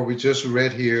like what we just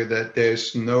read here, that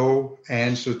there's no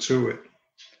answer to it.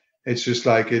 It's just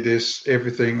like it is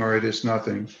everything or it is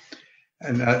nothing.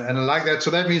 And I like that.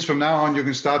 So that means from now on, you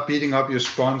can start beating up your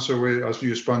sponsor or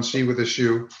your sponsee with a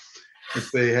shoe if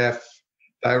they have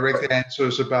direct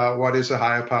answers about what is a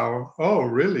higher power. Oh,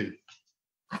 really?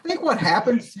 I think what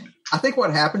happens,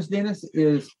 Dennis,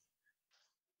 is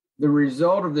the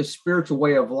result of this spiritual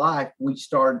way of life. We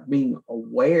start being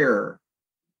aware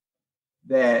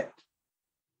that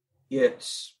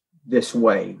it's this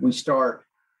way. We start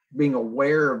being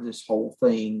aware of this whole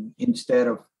thing instead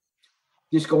of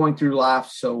just going through life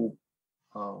so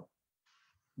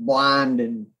blind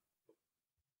and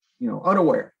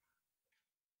unaware.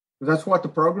 Because that's what the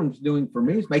program's doing for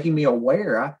me, is making me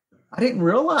aware. I didn't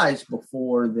realize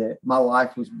before that my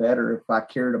life was better if I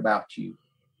cared about you,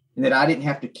 and that I didn't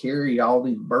have to carry all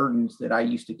these burdens that I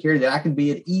used to carry, that I could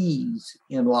be at ease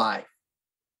in life.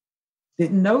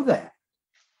 Didn't know that.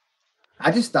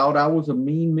 I just thought I was a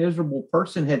mean, miserable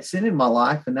person, had sin in my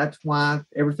life, and that's why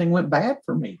everything went bad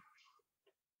for me.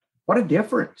 What a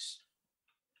difference.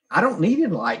 I don't need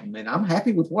enlightenment. I'm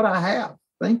happy with what I have.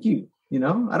 Thank you. I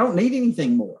don't need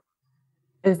anything more.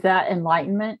 Is that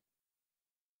enlightenment?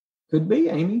 Could be,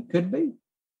 Amy. Could be.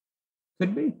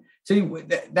 See,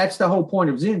 that's the whole point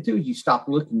of Zen, too, is you stop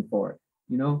looking for it.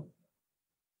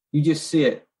 You just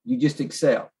sit. You just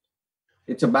accept.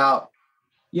 It's about,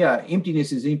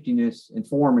 emptiness is emptiness and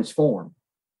form is form.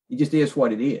 It just is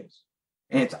what it is.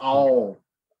 And it's all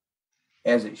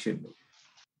as it should be.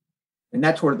 And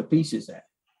that's where the peace is at.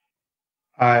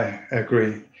 I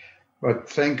agree. But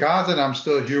thank God that I'm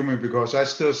still human, because I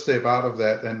still step out of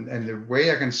that. And the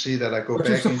way I can see that, I go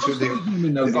back into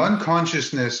the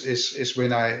unconsciousness is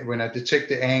when I detect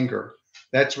the anger.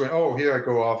 That's when, here I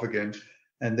go off again.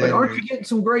 And then, but aren't you getting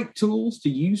some great tools to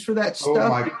use for that stuff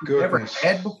that you've never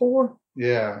had before?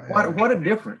 Yeah. What a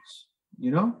difference,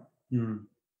 Does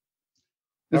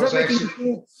that make any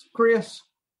sense, Chris?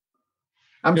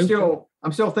 I'm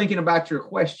still thinking about your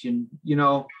question.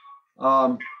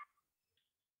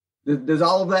 Does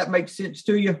all of that make sense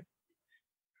to you?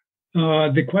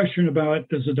 The question about,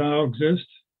 does the Tao exist?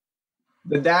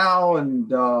 The Tao,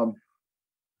 and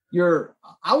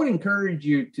I would encourage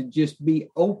you to just be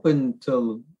open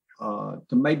to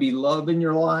maybe love in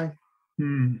your life,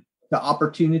 the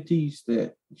opportunities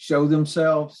that show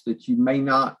themselves that you may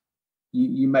not,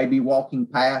 you may be walking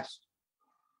past,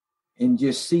 and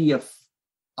just see if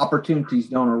opportunities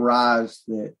don't arise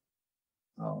that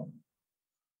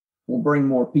will bring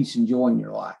more peace and joy in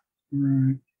your life.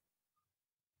 Right.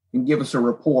 And give us a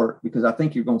report, because I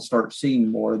think you're going to start seeing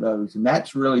more of those. And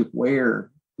that's really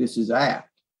where this is at,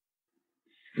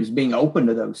 is being open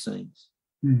to those things.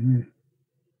 Mm-hmm.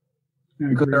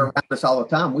 Because they're around us all the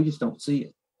time. We just don't see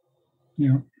it.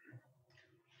 Yeah.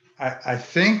 I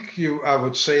think I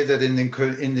would say that in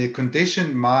the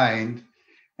conditioned mind,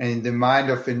 and in the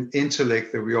mind of an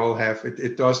intellect that we all have,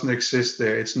 it doesn't exist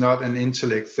there. It's not an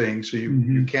intellect thing. So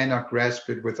you cannot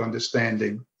grasp it with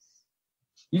understanding.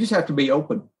 You just have to be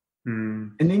open.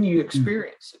 And then you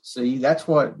experience it. See, that's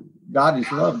what God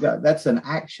is love. God, that's an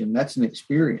action. That's an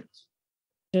experience.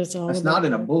 That's not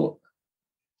in a book.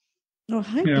 Oh,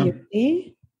 hi,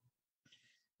 Beauty.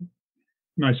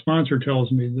 My sponsor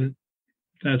tells me that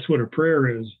that's what a prayer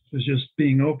is just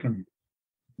being open.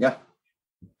 Yeah.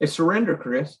 It's surrender,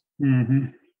 Chris. Mm-hmm.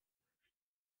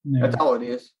 Yeah. That's all it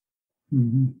is.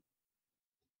 Mm-hmm.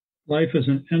 Life is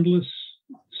an endless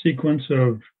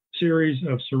series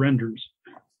of surrenders.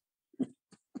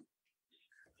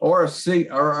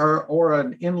 or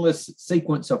an endless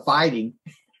sequence of fighting,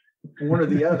 one or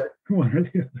the other. One or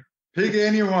the other. Pick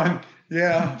anyone.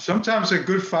 Yeah, sometimes a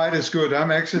good fight is good.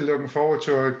 I'm actually looking forward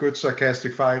to a good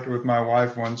sarcastic fight with my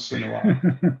wife once in a while.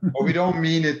 But we don't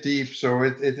mean it deep, so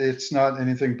it's not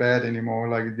anything bad anymore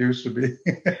like it used to be.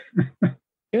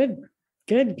 Good.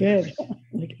 Yeah.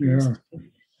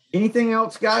 Anything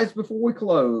else, guys, before we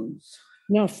close?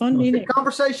 No, fun meeting. Good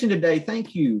conversation today.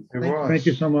 Thank you. Thank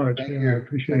you so much. Thank Yeah, you. I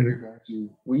appreciate it.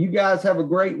 Well, you guys have a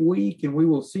great week, and we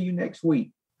will see you next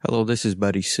week. Hello, this is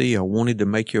Buddy C. I wanted to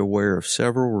make you aware of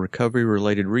several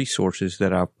recovery-related resources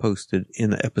that I've posted in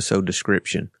the episode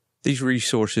description. These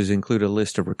resources include a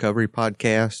list of recovery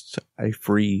podcasts, a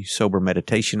free sober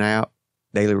meditation app,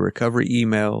 daily recovery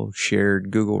email,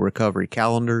 shared Google recovery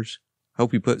calendars.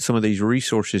 Hope you put some of these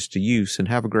resources to use and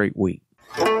have a great week.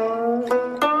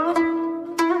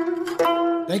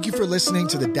 Thank you for listening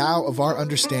to the Tao of Our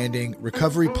Understanding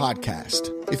Recovery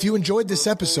Podcast. If you enjoyed this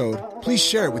episode, please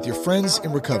share it with your friends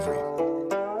in recovery.